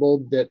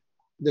possible that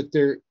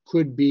there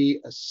could be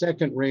a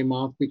second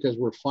Ramoth, because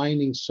we're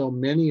finding so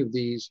many of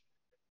these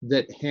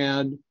that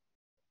had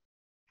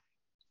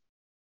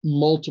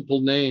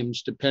multiple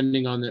names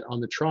depending on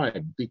the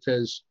tribe.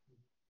 Because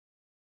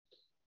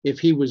if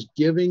he was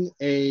giving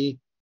a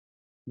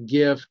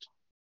gift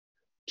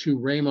to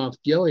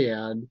Ramoth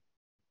Gilead,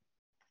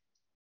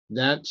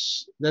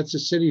 that's a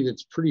city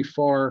that's pretty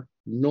far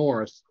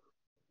north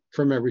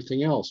from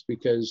everything else,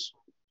 because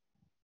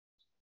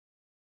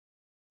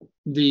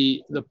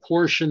the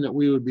portion that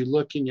we would be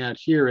looking at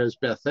here as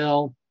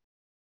Bethel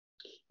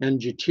and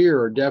Jatir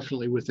are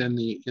definitely within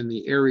in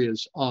the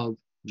areas of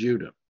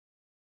Judah.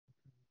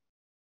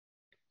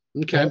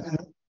 Okay.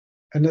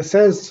 And it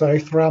says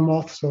South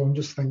Ramoth, so I'm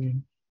just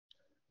thinking.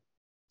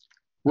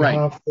 We Right.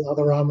 have the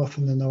other Ramoth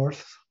in the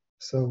north,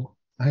 so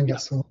I think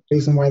that's the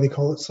reason why they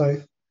call it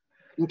South.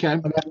 Okay.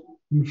 And then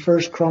in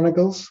First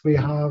Chronicles, we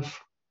have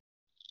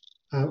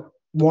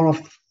one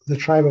of the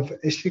tribe of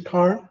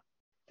Issachar.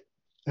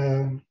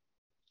 And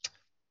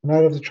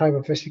out of the tribe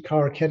of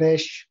Issachar,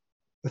 Kadesh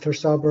with her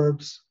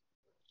suburbs,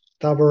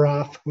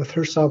 Dabarath with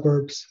her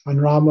suburbs,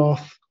 and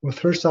Ramoth with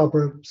her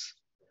suburbs,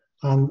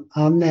 and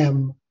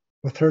Annem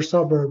with her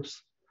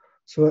suburbs.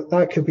 So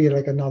that could be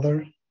like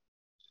another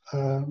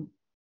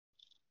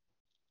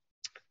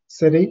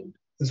city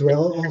as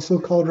well, also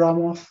called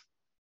Ramoth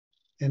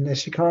in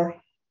Issachar.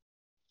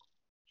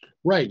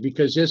 Right,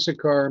 because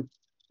Issachar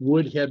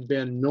would have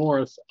been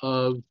north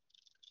of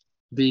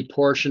the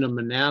portion of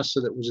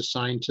Manasseh that was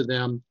assigned to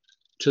them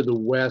to the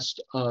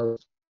west of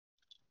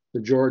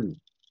the Jordan.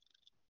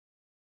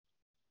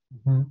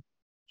 Mm-hmm.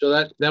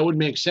 So that would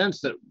make sense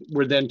that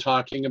we're then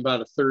talking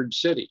about a third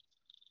city.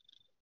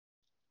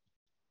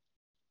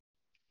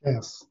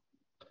 Yes.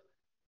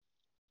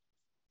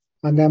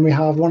 And then we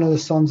have one of the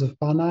sons of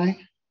Bani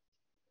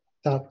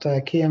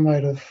that came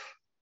out of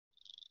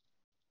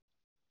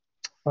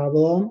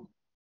Babylon,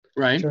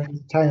 right, during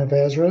the time of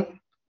Ezra. It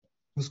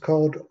was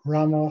called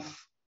Ramoth.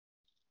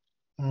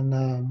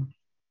 And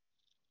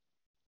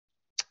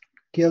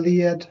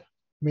Gilead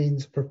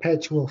means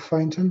perpetual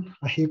fountain,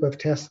 a heap of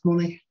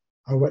testimony,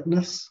 a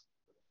witness.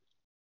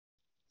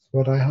 That's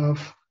what I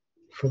have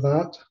for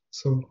that.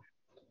 So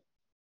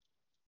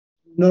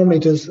normally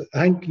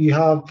I think you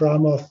have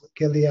Ramoth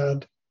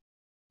Gilead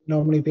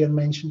normally being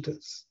mentioned.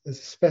 It's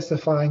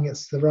specifying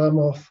it's the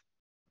Ramoth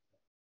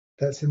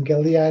that's in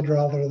Gilead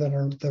rather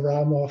than the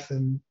Ramoth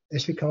in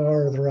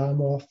Issachar or the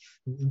Ramoth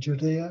in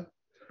Judea.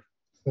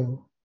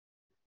 So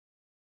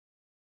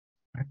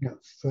I think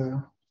that's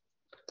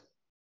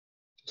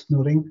just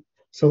noting.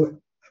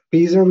 So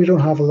Bezer, we don't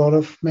have a lot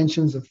of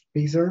mentions of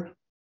Bezer.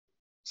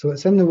 So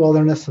it's in the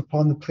wilderness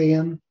upon the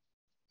plain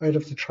out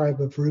of the tribe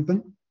of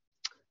Reuben.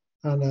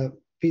 And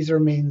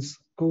Bezer means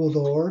gold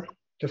ore,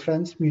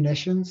 defense,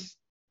 munitions,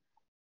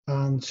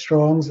 and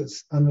strongs.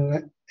 It's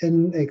an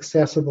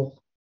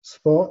inaccessible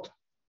spot.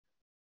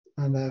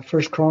 And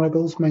First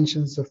Chronicles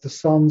mentions of the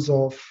sons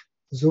of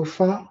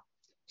Zophah.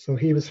 So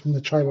he was from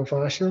the tribe of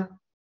Asher.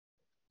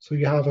 So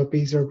you have a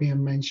Bezer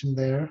being mentioned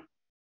there.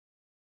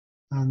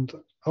 And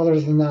other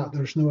than that,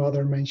 there's no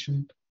other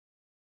mention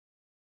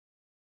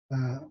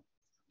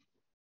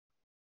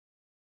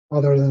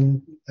other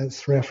than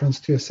its reference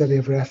to a city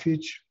of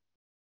refuge.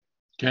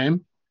 okay.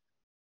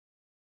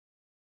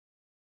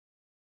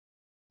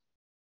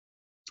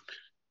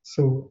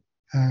 So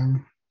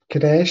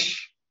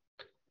Kadesh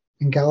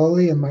in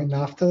Galilee and Mount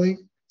Naphtali.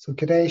 So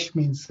Kadesh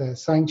means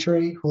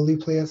sanctuary, holy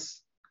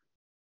place.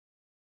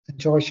 In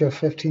Joshua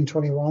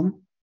 15:21,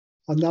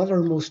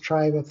 anothermost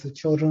tribe of the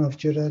children of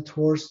Judah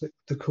towards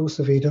the coast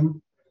of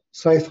Edom.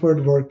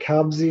 Southward were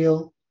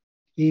Kabzeel,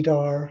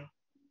 Edar,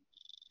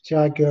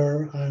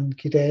 Jagur, and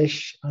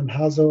Kadesh, and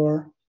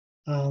Hazor,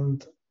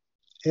 and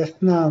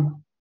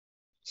Ithnan.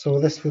 So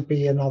this would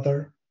be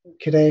another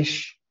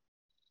Kadesh,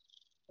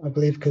 I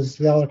believe, because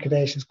the other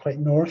Kadesh is quite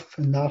north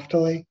in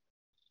Naphtali,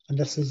 and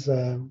this is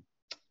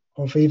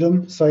of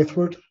Edom,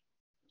 southward.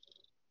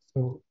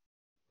 So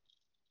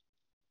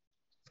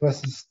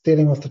this is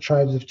dealing with the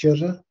tribes of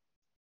Judah.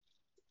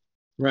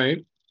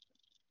 Right.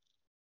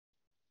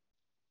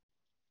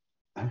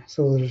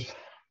 So there's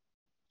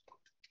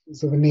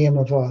a name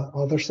of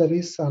other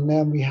cities, and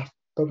then we have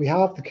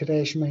the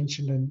Kadesh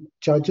mentioned in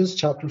Judges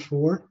chapter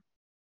 4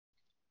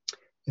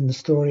 in the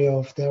story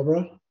of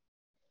Deborah.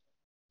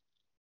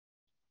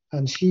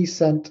 And she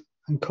sent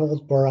and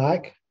called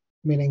Barak,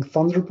 meaning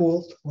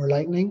thunderbolt or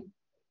lightning,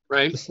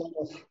 Right.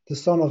 the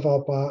son of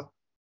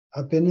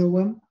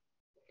Abinoam,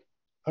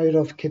 out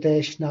of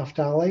Kadesh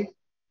Naphtali,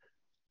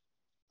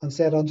 and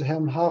said unto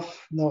him, Hath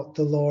not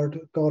the Lord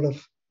God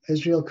of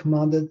Israel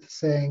commanded,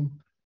 saying,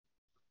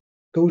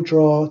 Go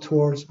draw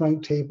towards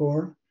Mount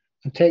Tabor,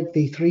 and take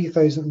thee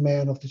 3,000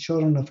 men of the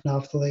children of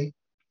Naphtali,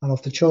 and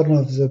of the children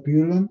of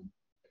Zebulun,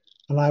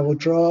 and I will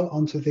draw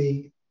unto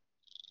thee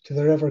to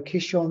the river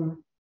Kishon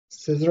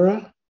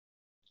Sisera,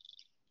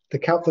 the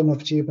captain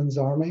of Jabin's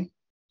army,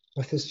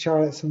 with his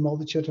chariots and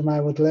multitude, and I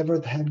will deliver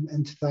him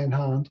into thine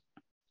hand.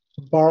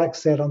 Barak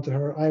said unto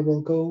her, I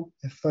will go,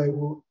 if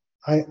thou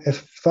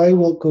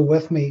wilt go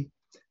with me,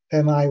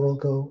 then I will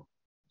go.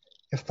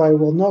 If thou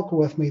wilt not go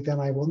with me, then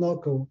I will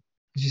not go.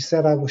 And she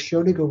said, I will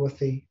surely go with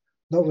thee,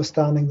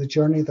 notwithstanding the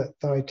journey that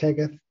thou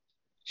taketh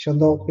shall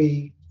not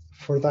be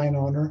for thine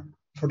honour,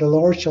 for the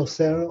Lord shall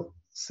sell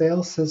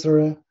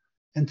Sisera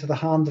into the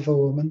hand of a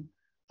woman.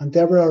 And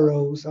Deborah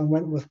arose and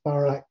went with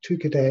Barak to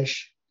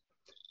Kadesh,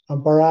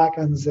 and Barak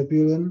and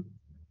Zebulun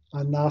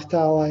and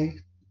Naphtali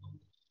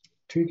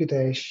to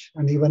Kadesh,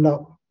 and he went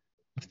up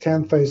with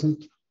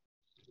 10,000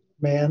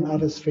 men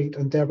at his feet,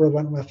 and Deborah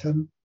went with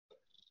him.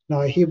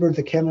 Now Heber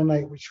the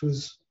Canaanite, which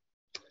was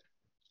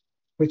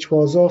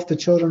of the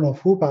children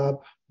of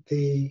Hobab,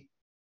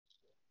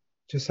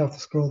 just have to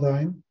scroll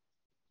down.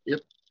 Yep.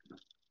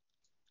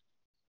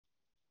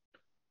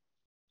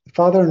 The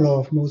father-in-law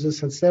of Moses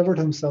had severed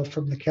himself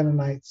from the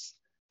Canaanites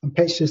and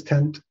pitched his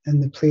tent in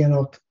the plain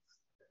of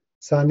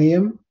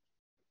Zanaim,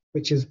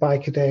 which is by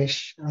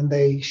Kadesh, and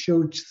they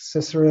showed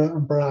Sisera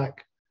and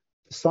Barak,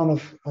 the son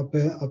of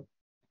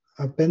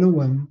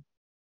Abinoam,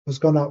 was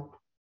gone up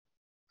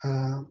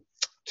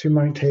to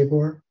Mount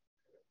Tabor.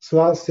 So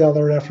that's the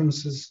other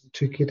references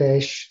to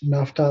Kadesh,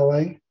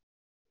 Naphtali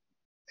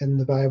in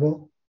the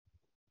Bible.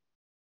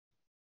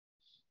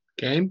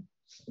 Okay.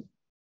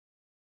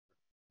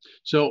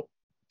 So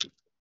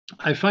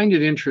I find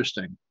it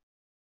interesting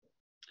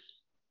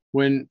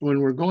when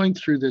we're going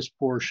through this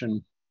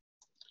portion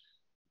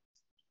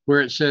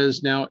where it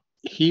says, now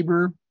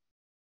Heber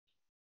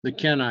the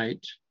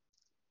Kenite,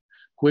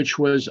 which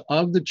was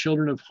of the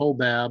children of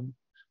Hobab,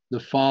 the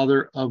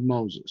father of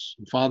Moses,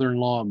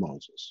 father-in-law of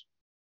Moses.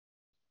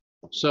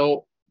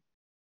 So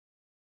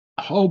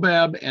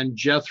Hobab and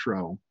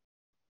Jethro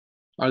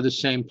are the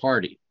same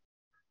party.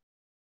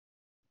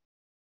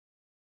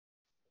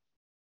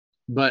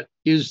 But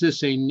is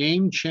this a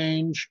name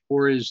change,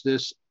 or is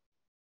this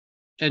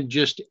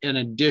just an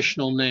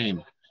additional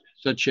name,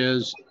 such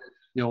as,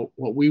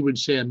 what we would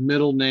say a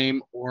middle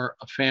name or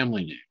a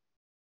family name?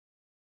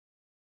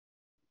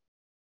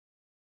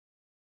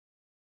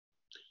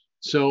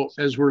 So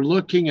as we're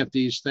looking at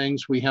these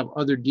things, we have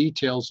other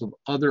details of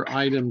other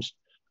items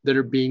that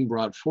are being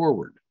brought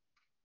forward.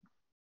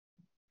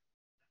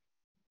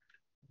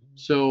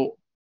 So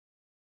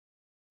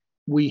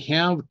we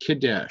have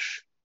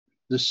Kadesh,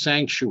 the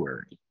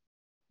sanctuary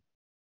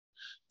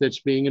that's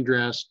being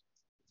addressed,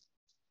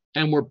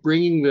 and we're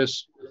bringing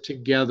this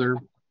together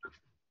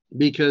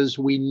because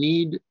we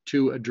need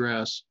to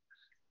address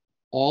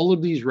all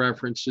of these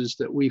references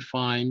that we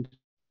find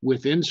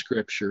within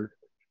Scripture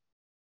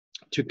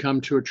to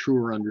come to a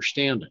truer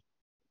understanding.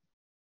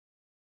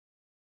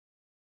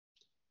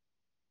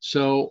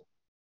 So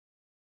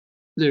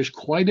there's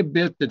quite a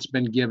bit that's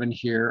been given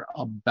here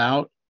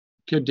about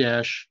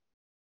Kadesh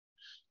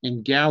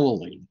in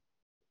Galilee.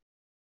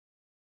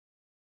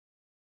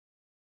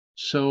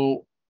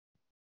 So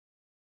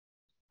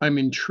I'm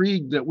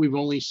intrigued that we've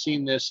only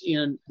seen this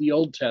in the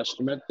Old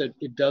Testament, that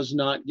it does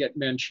not get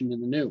mentioned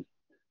in the New.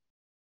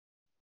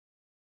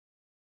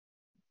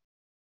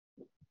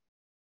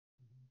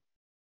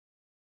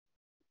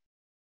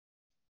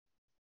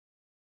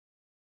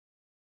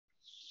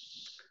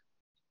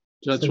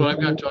 So that's what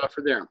I've got to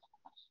offer there.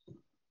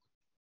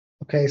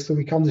 Okay, so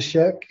we come to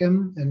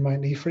Shechem in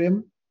Mount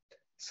Ephraim.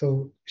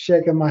 So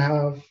Shechem I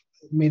have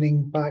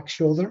meaning back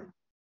shoulder,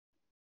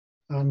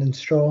 and in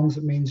Strong's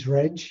it means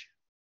ridge.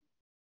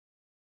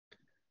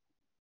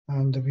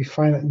 And we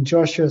find it in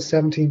Joshua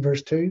 17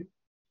 verse 2.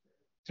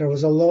 There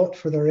was a lot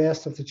for the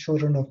rest of the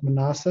children of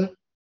Manasseh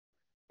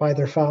by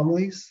their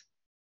families,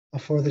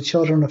 and for the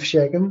children of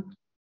Shechem.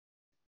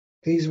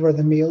 These were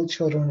the male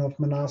children of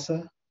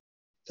Manasseh,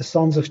 the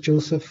sons of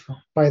Joseph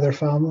by their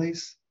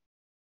families.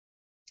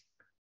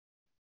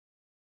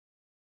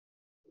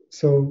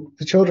 So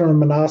the children of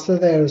Manasseh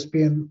there is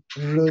being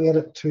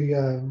related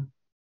to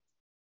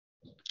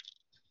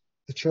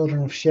the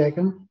children of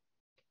Shechem.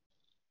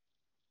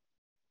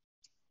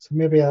 So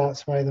maybe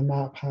that's why the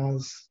map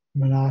has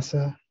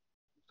Manasseh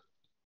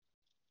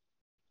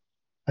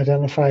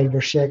identified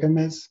where Shechem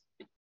is.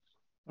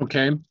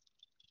 Okay.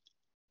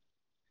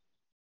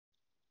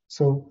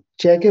 So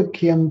Jacob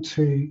came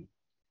to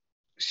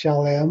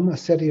Shalem, a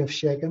city of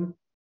Shechem,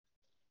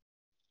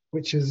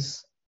 which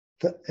is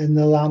in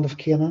the land of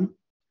Canaan,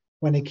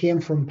 when he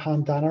came from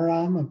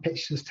Pandanaram and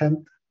pitched his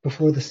tent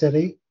before the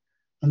city.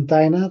 And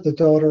Dinah, the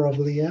daughter of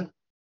Leah,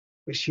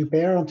 which she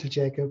bare unto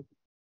Jacob,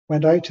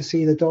 went out to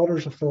see the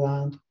daughters of the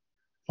land.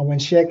 And when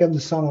Shechem,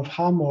 the son of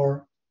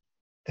Hamor,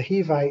 the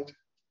Hivite,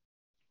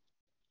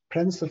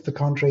 prince of the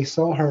country,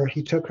 saw her,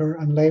 he took her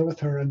and lay with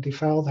her and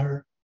defiled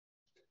her.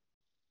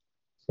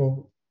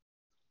 So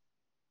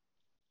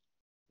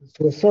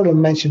it sort of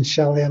mentions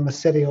Shalem, a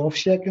city of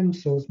Shechem.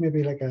 So it's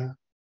maybe like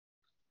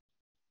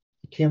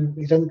he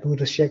didn't go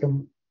to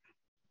Shechem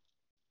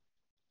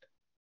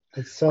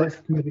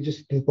itself, maybe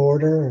just the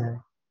border.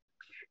 Or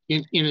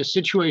in a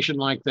situation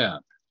like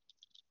that,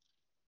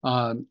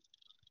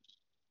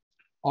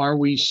 are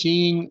we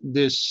seeing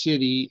this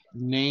city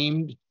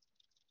named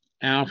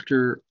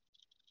after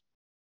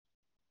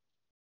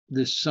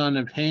the son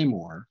of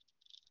Hamor,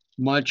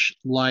 much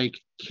like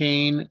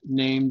Cain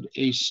named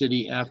a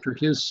city after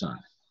his son?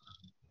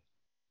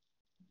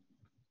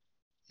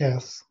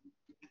 Yes.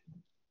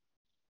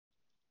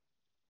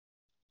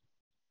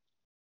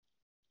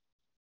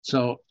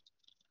 So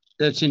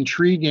that's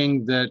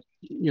intriguing that,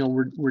 you know,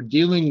 we're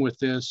dealing with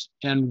this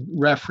and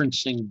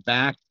referencing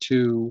back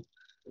to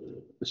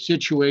the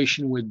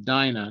situation with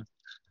Dinah,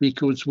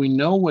 because we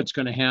know what's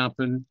going to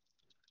happen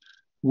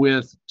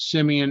with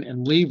Simeon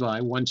and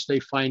Levi once they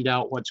find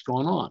out what's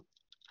going on.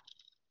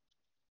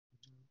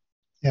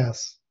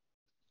 Yes.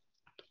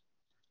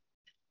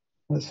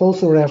 It's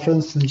also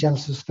referenced in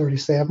Genesis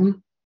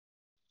 37.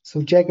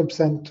 So Jacob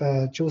sent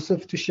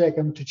Joseph to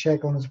Shechem to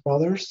check on his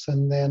brothers,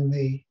 and then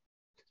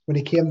when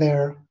he came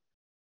there,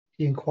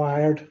 he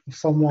inquired of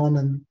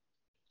someone,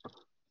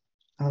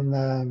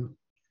 and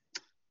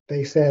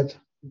they said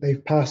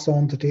they've passed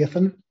on to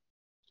Dathan.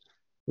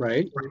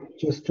 Right.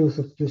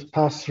 Joseph just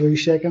passed through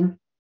Shechem.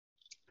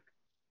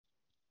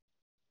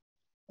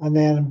 And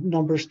then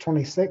Numbers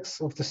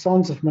 26, of the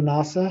sons of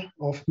Manasseh,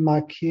 of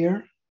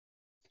Machir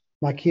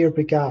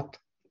begat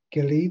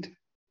Gilead,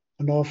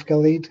 and of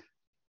Gilead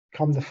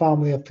come the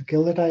family of the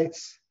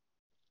Gileadites.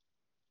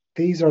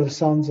 These are the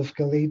sons of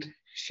Gilead,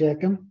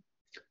 Shechem.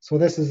 So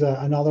this is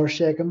another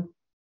Shechem,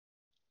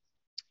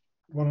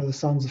 one of the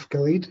sons of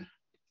Gilead.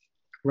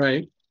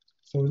 Right.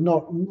 So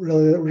not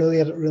really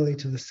related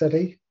to the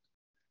city,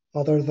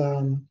 other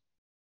than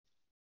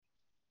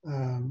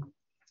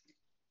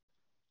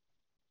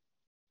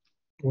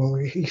well,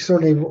 he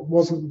certainly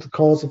wasn't the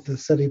cause of the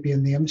city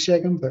being named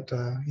Shechem, but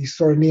he's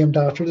sort of named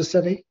after the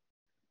city.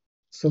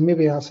 So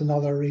maybe that's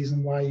another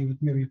reason why you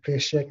would maybe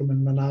place Shechem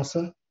and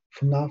Manasseh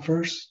from that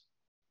verse.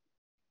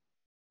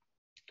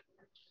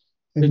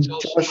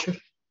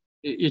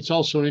 It's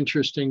also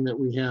interesting that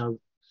we have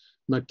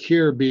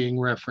Machir being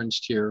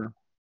referenced here,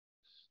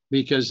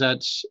 because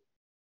that's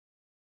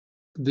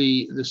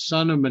the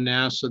son of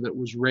Manasseh that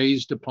was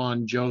raised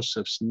upon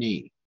Joseph's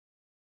knee.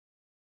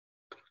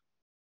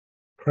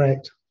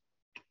 Correct.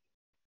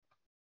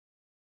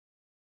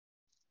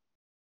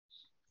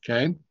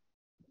 Okay.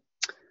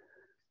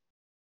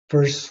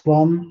 Verse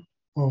 1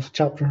 of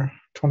chapter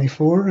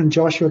 24, and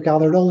Joshua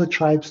gathered all the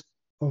tribes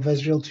of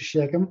Israel to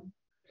Shechem,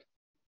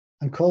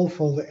 and called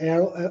for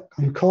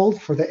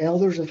the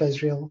elders of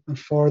Israel, and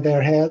for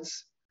their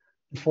heads,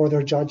 and for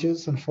their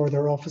judges, and for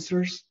their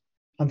officers,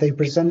 and they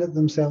presented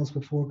themselves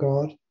before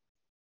God.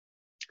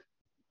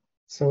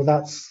 So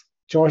that's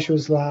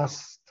Joshua's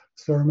last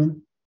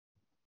sermon,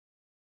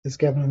 is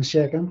given in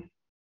Shechem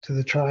to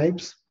the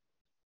tribes.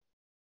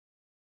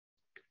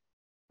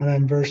 And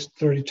then verse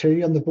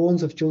 32, and the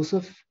bones of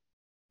Joseph,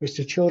 which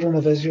the children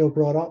of Israel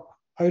brought up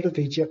out of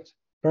Egypt,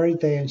 buried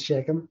they in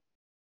Shechem,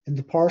 in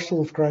the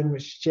parcel of ground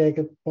which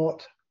Jacob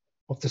bought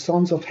of the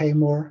sons of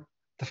Hamor,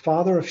 the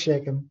father of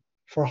Shechem,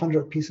 for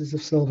 100 pieces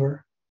of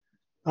silver,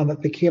 and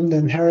it became the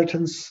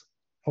inheritance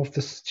of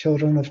the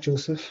children of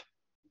Joseph.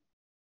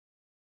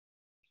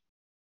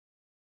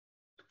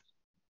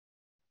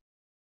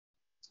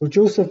 So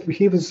Joseph,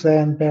 he was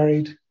then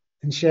buried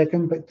in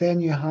Shechem, but then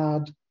you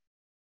had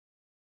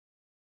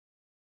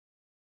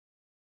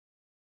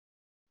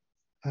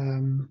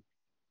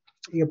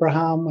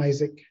Abraham,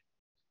 Isaac,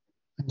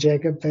 and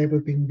Jacob. They were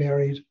being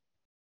buried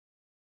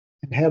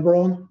in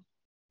Hebron.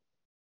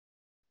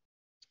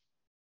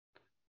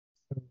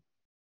 I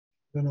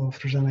don't know if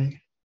there's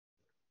any.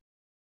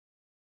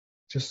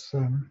 Just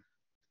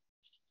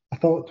I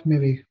thought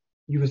maybe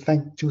you would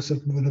think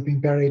Joseph would have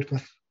been buried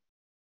with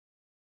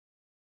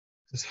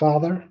his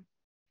father,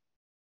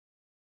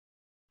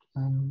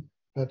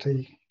 but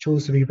he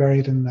chose to be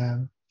buried in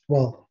I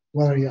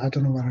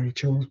don't know whether he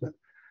chose, but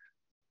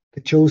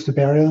they chose to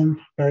bury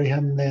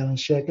him then in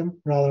Shechem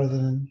rather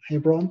than in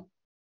Hebron.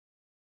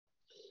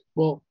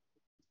 Well,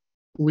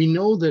 we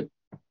know that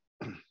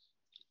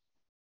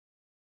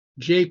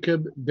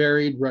Jacob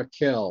buried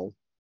Rachel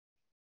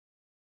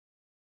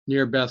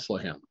near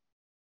Bethlehem.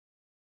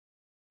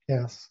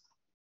 Yes.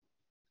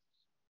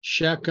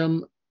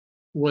 Shechem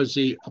was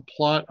a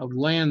plot of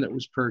land that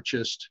was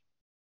purchased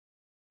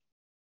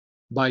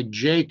by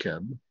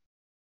Jacob,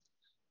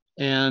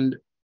 and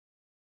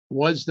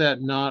was that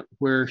not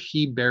where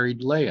he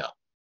buried Leah?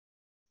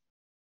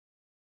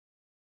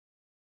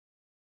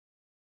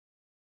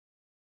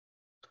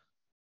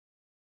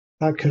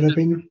 That could have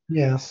been,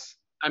 yes.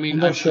 I mean, I'm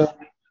not sure.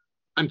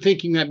 I'm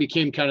thinking that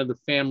became kind of the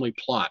family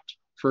plot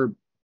for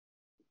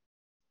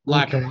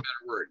lack of Okay. a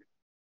better word.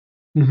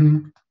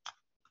 Mm-hmm.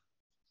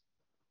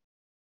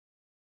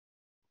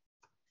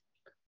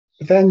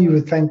 But then you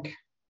would think,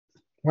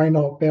 why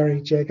not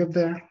bury Jacob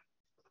there?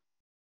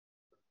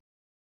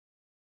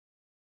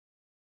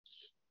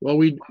 Well,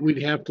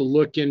 we'd have to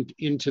look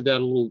into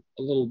that a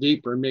little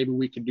deeper. Maybe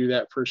we could do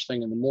that first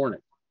thing in the morning.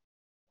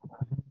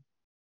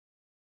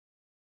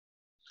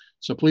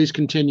 So please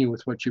continue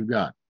with what you've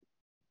got.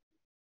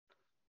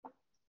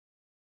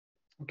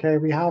 Okay,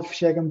 we have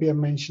Shechem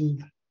being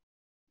mentioned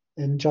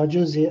in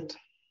Judges 8,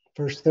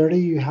 verse 30.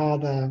 You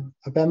had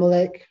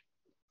Abimelech,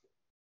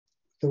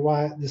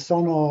 the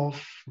son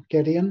of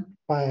Gideon,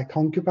 by a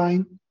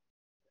concubine.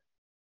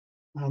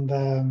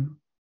 And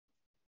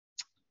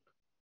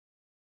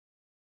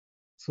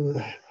so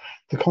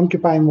the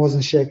concubine was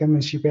in Shechem,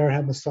 and she bare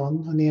him a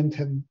son and named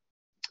him,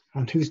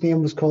 and whose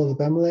name was called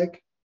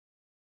Abimelech.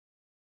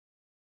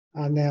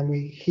 And then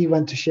he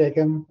went to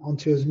Shechem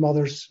unto his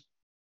mother's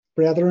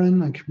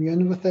brethren and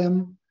communed with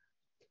them,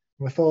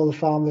 with all the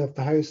family of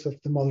the house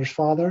of the mother's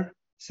father,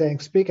 saying,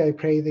 Speak, I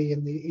pray thee,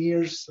 in the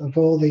ears of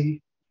all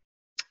the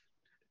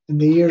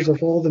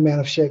men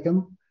of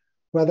Shechem,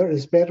 whether it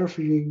is better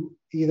for you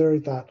either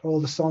that all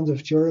the sons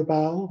of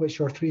Jerubbaal,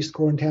 which are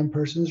 70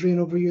 persons, reign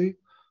over you,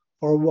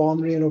 or one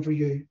reign over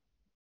you.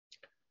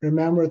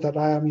 Remember that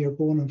I am your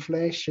bone and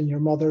flesh, and your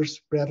mother's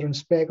brethren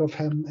spake of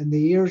him in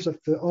the ears of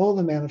all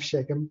the men of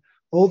Shechem,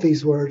 all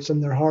these words,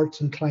 and their hearts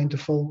inclined to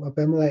follow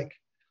Abimelech.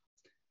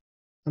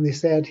 And they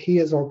said, He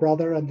is our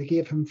brother, and they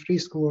gave him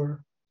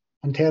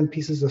 70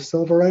 pieces of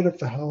silver out of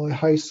the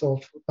house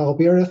of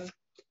Balberith,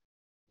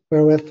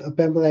 wherewith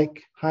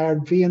Abimelech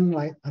hired vain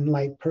and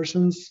light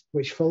persons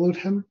which followed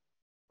him.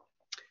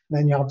 And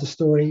then you have the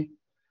story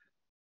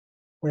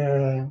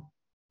where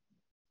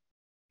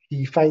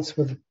he fights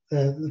with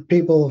the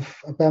people of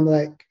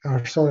Abimelech,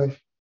 or sort of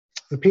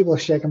the people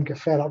of Shechem get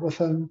fed up with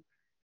him,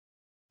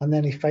 and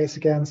then he fights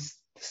against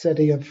the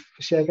city of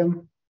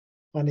Shechem,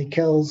 and he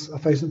kills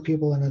 1,000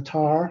 people in a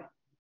tower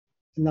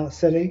in that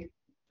city,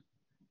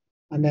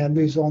 and then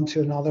moves on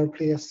to another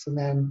place, and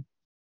then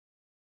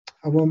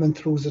a woman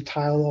throws a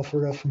tile off a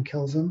roof and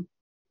kills him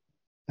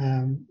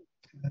in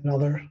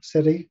another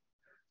city.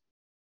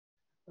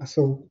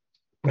 So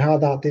we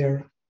had that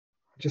there,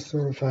 just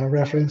sort of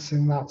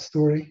referencing that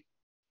story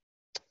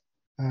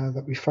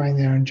that we find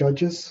there in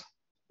Judges,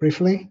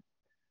 briefly.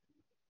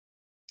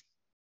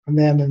 And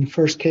then in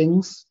 1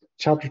 Kings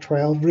chapter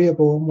 12,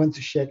 Rehoboam went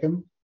to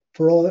Shechem,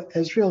 for all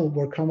Israel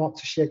were come up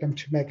to Shechem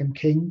to make him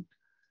king.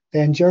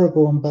 Then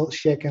Jeroboam built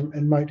Shechem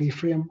in Mount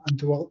Ephraim and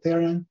dwelt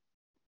therein.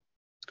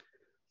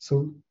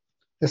 So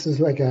this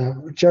is like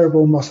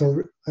Jeroboam must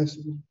have, I'd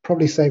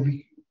probably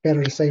say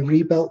better to say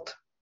rebuilt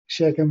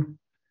Shechem.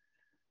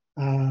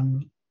 So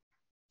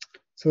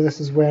this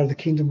is where the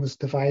kingdom was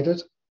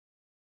divided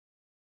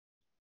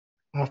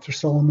after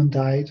Solomon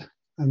died,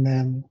 and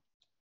then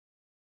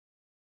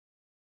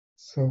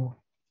so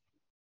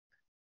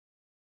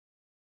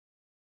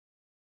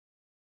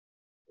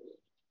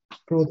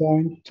scroll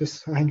down,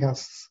 just I think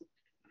that's,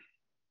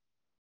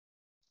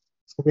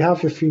 so we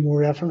have a few more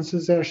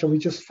references there. Shall we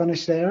just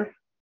finish there,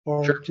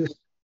 or Sure. just?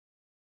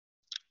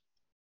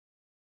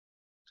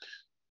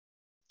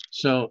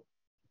 So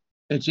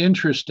it's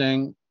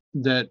interesting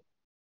that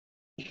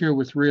here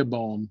with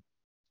Rehoboam,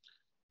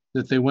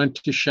 that they went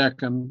to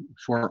Shechem,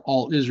 for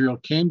all Israel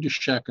came to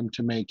Shechem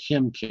to make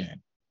him king.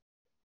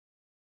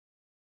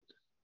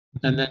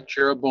 And then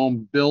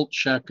Jeroboam built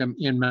Shechem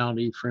in Mount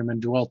Ephraim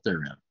and dwelt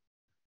therein.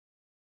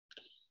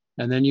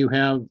 And then you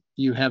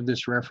have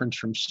this reference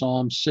from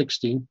Psalm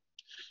 60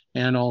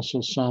 and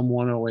also Psalm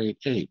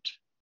 108:8.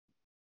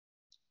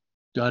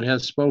 God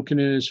hath spoken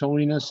in his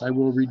holiness, I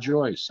will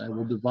rejoice. I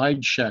will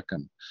divide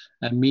Shechem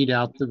and mete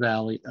out the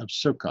valley of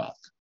Succoth.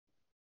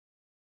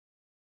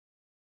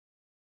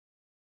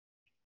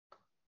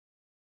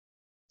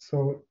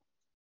 So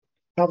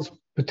that was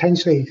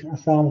potentially a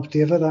Psalm of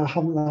David. I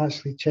haven't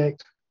actually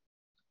checked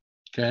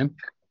Okay.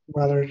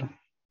 whether it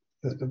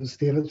was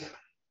David.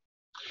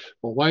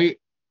 Well,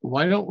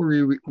 why don't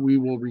we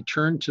will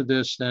return to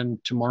this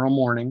then tomorrow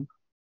morning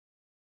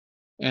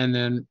and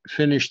then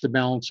finish the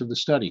balance of the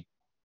study.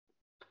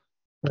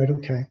 Right,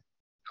 okay.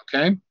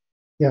 Okay?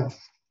 Yes.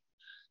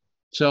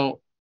 So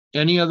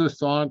any other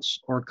thoughts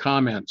or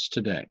comments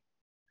today?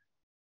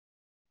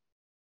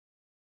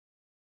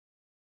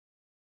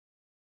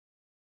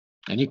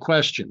 Any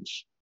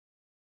questions?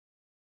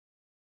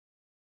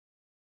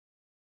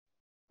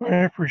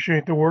 I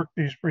appreciate the work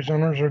these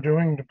presenters are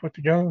doing to put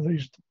together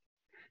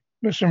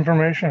this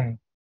information.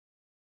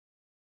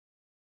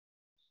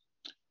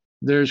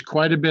 There's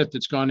quite a bit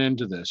that's gone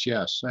into this.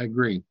 Yes, I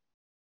agree.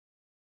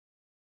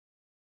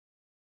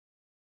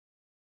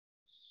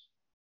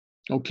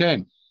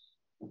 Okay.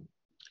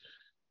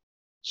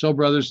 So,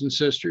 brothers and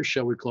sisters,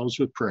 shall we close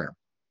with prayer?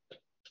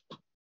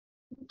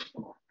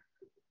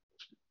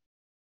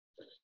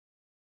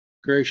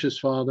 Gracious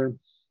Father,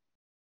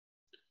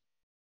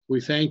 we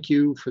thank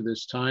you for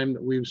this time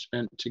that we've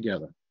spent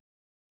together.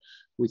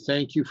 We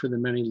thank you for the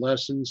many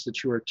lessons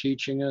that you are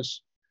teaching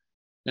us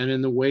and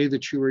in the way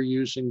that you are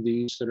using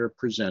these that are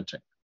presenting.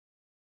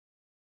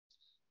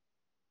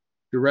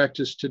 Direct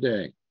us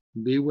today.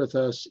 Be with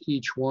us,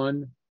 each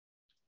one.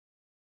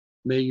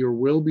 May your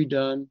will be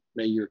done.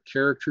 May your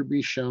character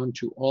be shown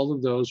to all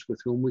of those with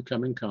whom we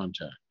come in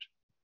contact.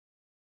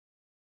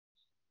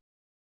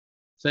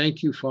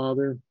 Thank you,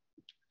 Father,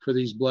 for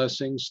these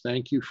blessings.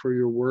 Thank you for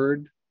your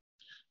word.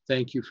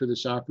 Thank you for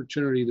this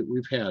opportunity that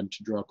we've had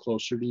to draw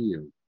closer to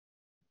you.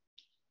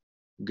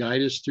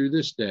 Guide us through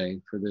this day.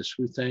 For this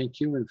we thank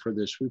you, and for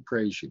this we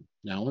praise you,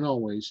 now and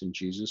always, in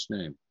Jesus'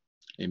 name.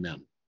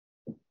 Amen.